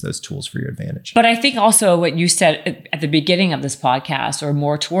can use those tools for your advantage. But I think also what you said at the beginning of this podcast, or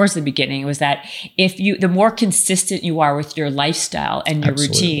more towards the beginning, was that the more consistent you are with your lifestyle and your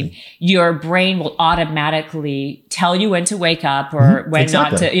routine, your brain will automatically tell you when to wake up or when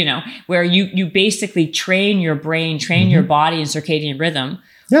not to, where you basically train your brain, your body in circadian rhythm,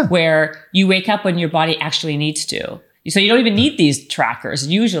 where you wake up when your body actually needs to. So you don't even need these trackers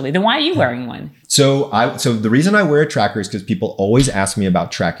usually. Then why are you wearing one? So the reason I wear a tracker is because people always ask me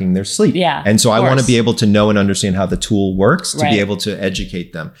about tracking their sleep. Yeah. And so I want to be able to know and understand how the tool works to be able to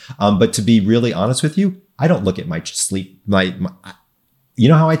educate them. But to be really honest with you, I don't look at my sleep. You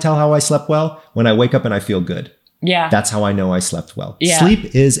know how I tell how I slept well? When I wake up and I feel good. Yeah. That's how I know I slept well. Yeah.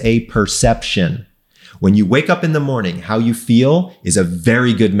 Sleep is a perception. When you wake up in the morning, how you feel is a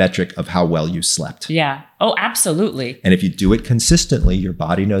very good metric of how well you slept. Yeah. Oh, absolutely. And if you do it consistently, your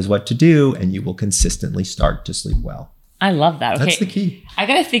body knows what to do and you will consistently start to sleep well. I love that. Okay. That's the key. I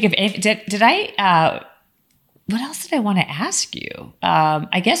got to think of, did I, what else did I want to ask you?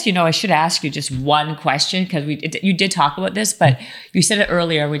 I guess, I should ask you just one question because you did talk about this, but you said it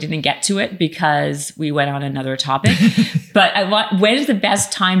earlier. We didn't get to it because we went on another topic. But when is the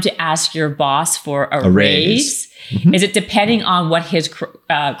best time to ask your boss for a raise? Mm-hmm. Is it depending on what his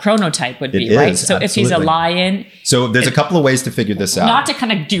chronotype would be, right? So absolutely. If he's a lion. So there's a couple of ways to figure this out. Not to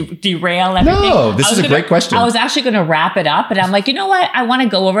kind of derail everything. No, this is a great question. I was actually going to wrap it up, and I'm like, you know what? I want to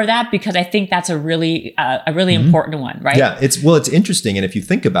go over that because I think that's a really important one, right? Yeah, it's interesting, and if you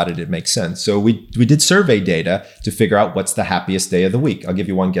think about it, it makes sense. So we did survey data to figure out what's the happiest day of the week. I'll give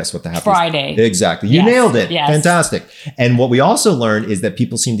you one guess what the happiest Friday. Exactly. You nailed it. Yes. Fantastic. And what we also learned is that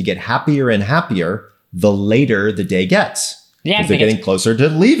people seem to get happier and happier the later the day gets. Yeah, because they're getting closer to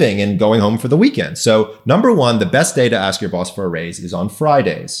leaving and going home for the weekend. So number one, the best day to ask your boss for a raise is on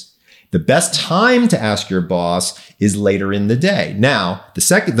Fridays. The best time to ask your boss is later in the day. Now,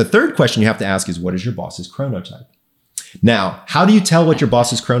 the third question you have to ask is, what is your boss's chronotype? Now, how do you tell what your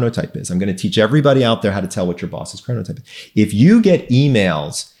boss's chronotype is? I'm going to teach everybody out there how to tell what your boss's chronotype is. If you get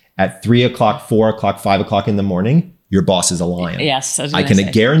emails at 3 o'clock, 4 o'clock, 5 o'clock in the morning, your boss is a lion. Yes. I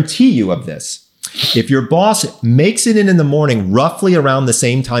can guarantee you of this. If your boss makes it in the morning, roughly around the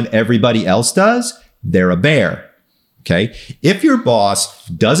same time everybody else does, they're a bear. Okay. If your boss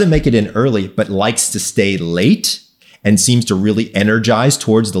doesn't make it in early, but likes to stay late and seems to really energize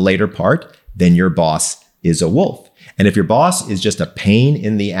towards the later part, then your boss is a wolf. And if your boss is just a pain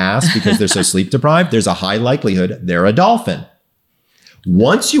in the ass because they're so sleep deprived, there's a high likelihood they're a dolphin.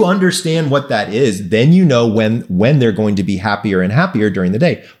 Once you understand what that is, then you know when they're going to be happier and happier during the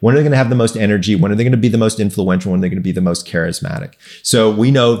day. When are they going to have the most energy? When are they going to be the most influential? When are they going to be the most charismatic? So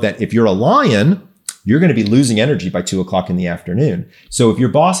we know that if you're a lion, you're going to be losing energy by 2 o'clock in the afternoon. So if your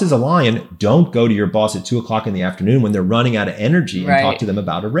boss is a lion, don't go to your boss at 2 o'clock in the afternoon when they're running out of energy and talk to them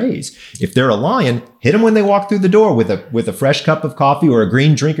about a raise. If they're a lion, hit them when they walk through the door with a fresh cup of coffee or a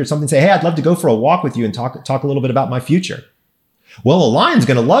green drink or something. Say, hey, I'd love to go for a walk with you and talk a little bit about my future. Well, a lion's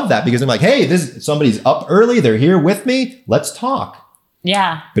going to love that because I'm like, hey, somebody's up early. They're here with me. Let's talk.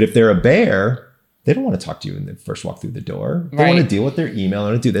 Yeah. But if they're a bear, they don't want to talk to you in the first walk through the door. They want to deal with their email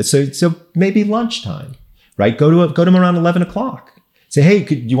and do that. So maybe lunchtime, right? Go to them around 11 o'clock. Say, hey,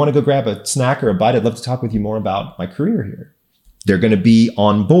 you want to go grab a snack or a bite? I'd love to talk with you more about my career here. They're going to be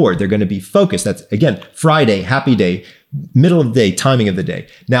on board. They're going to be focused. That's, again, Friday, happy day, middle of the day, timing of the day.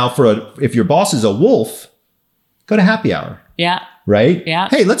 Now, if your boss is a wolf, go to happy hour. Yeah. Right? Yeah.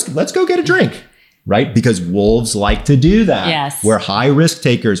 Hey, let's go get a drink. Right? Because wolves like to do that. Yes. We're high risk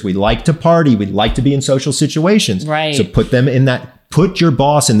takers. We like to party. We like to be in social situations. Right. So put your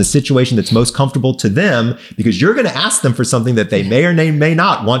boss in the situation that's most comfortable to them, because you're going to ask them for something that they may or may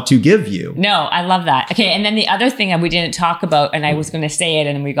not want to give you. No, I love that. Okay. And then the other thing we didn't talk about, and I was going to say it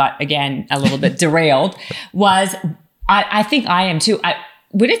and we got, again, a little bit derailed, was I think I am too.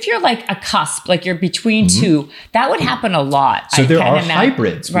 What if you're like a cusp, like you're between two? That would happen a lot. So there are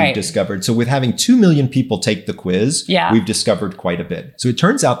hybrids we've discovered. So with having 2 million people take the quiz, we've discovered quite a bit. So it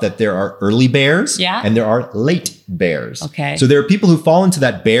turns out that there are early bears and there are late bears. Okay. So there are people who fall into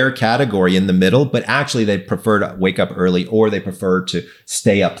that bear category in the middle, but actually they prefer to wake up early or they prefer to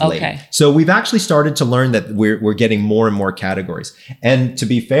stay up late. So we've actually started to learn that we're getting more and more categories. And to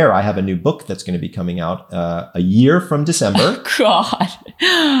be fair, I have a new book that's going to be coming out a year from December. Oh, God.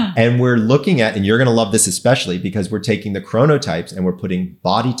 And we're looking at, and you're going to love this especially because we're taking the chronotypes and we're putting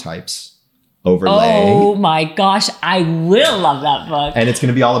body types overlaying. Oh my gosh, I will love that book. And it's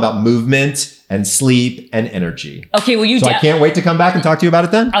going to be all about movement and sleep and energy. Okay, well, I can't wait to come back and talk to you about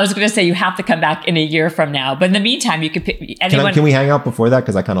it then. I was going to say you have to come back in a year from now, but in the meantime, you could pick anyone. Can we hang out before that?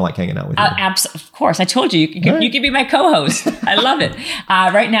 Because I kind of like hanging out with you. Of course, I told you. You could be my co-host. I love it.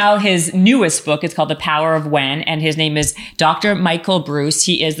 Right now, his newest book is called The Power of When, and his name is Dr. Michael Breus.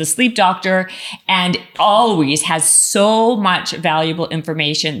 He is the sleep doctor and always has so much valuable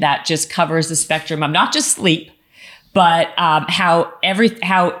information that just covers the spectrum of not just sleep, but how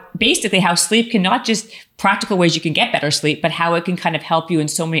sleep can not just practical ways you can get better sleep, but how it can kind of help you in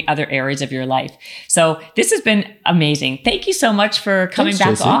so many other areas of your life. So this has been amazing. Thank you so much for coming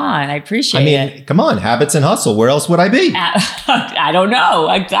back on. I appreciate it. Come on, Habits and Hustle. Where else would I be? I don't know.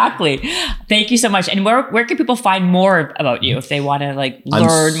 Exactly. Thank you so much. And where can people find more about you if they want to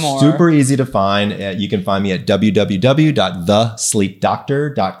learn more? Super easy to find. You can find me at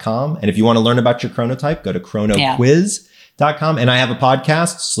www.thesleepdoctor.com. And if you want to learn about your chronotype, go to chronoquiz.com. And I have a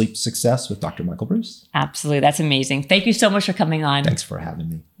podcast, Sleep Success with Dr. Michael Breus. Absolutely. That's amazing. Thank you so much for coming on. Thanks for having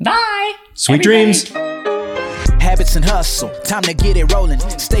me. Bye. Sweet dreams. Habits and hustle, time to get it rolling.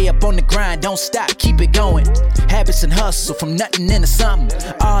 Stay up on the grind, don't stop, keep it going. Habits and hustle, from nothing into something.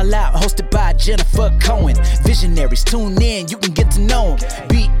 All out, hosted by Jennifer Cohen. Visionaries, tune in, you can get to know them.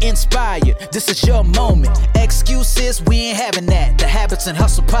 Be inspired, this is your moment. Excuses, we ain't having that. The Habits and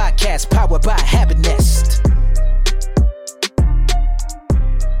Hustle podcast, powered by Habit Nest.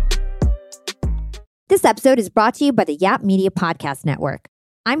 This episode is brought to you by the Yap Media Podcast Network.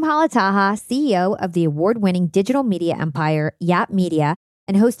 I'm Hala Taha, CEO of the award-winning digital media empire, Yap Media,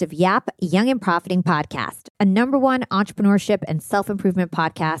 and host of Yap Young and Profiting Podcast, a #1 entrepreneurship and self-improvement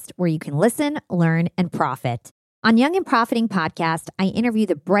podcast where you can listen, learn, and profit. On Young and Profiting Podcast, I interview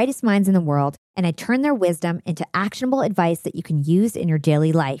the brightest minds in the world, and I turn their wisdom into actionable advice that you can use in your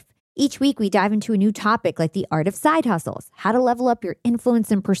daily life. Each week, we dive into a new topic like the art of side hustles, how to level up your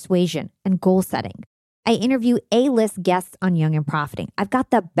influence and persuasion, and goal setting. I interview A-list guests on Young and Profiting. I've got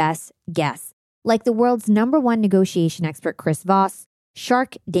the best guests, like the world's #1 negotiation expert, Chris Voss,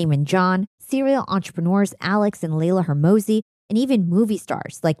 Shark, Damon John, serial entrepreneurs Alex and Layla Hermosi, and even movie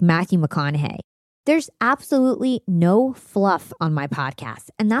stars like Matthew McConaughey. There's absolutely no fluff on my podcast,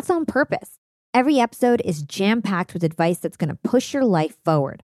 and that's on purpose. Every episode is jam-packed with advice that's going to push your life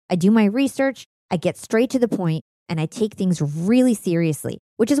forward. I do my research, I get straight to the point, and I take things really seriously,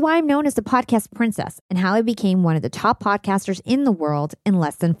 which is why I'm known as the podcast princess and how I became one of the top podcasters in the world in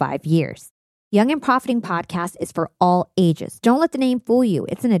less than 5 years. Young and Profiting Podcast is for all ages. Don't let the name fool you.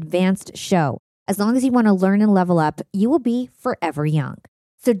 It's an advanced show. As long as you want to learn and level up, you will be forever young.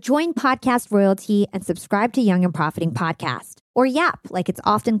 So join Podcast Royalty and subscribe to Young and Profiting Podcast, or YAP, like it's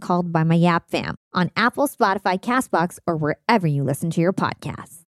often called by my YAP fam, on Apple, Spotify, CastBox, or wherever you listen to your podcasts.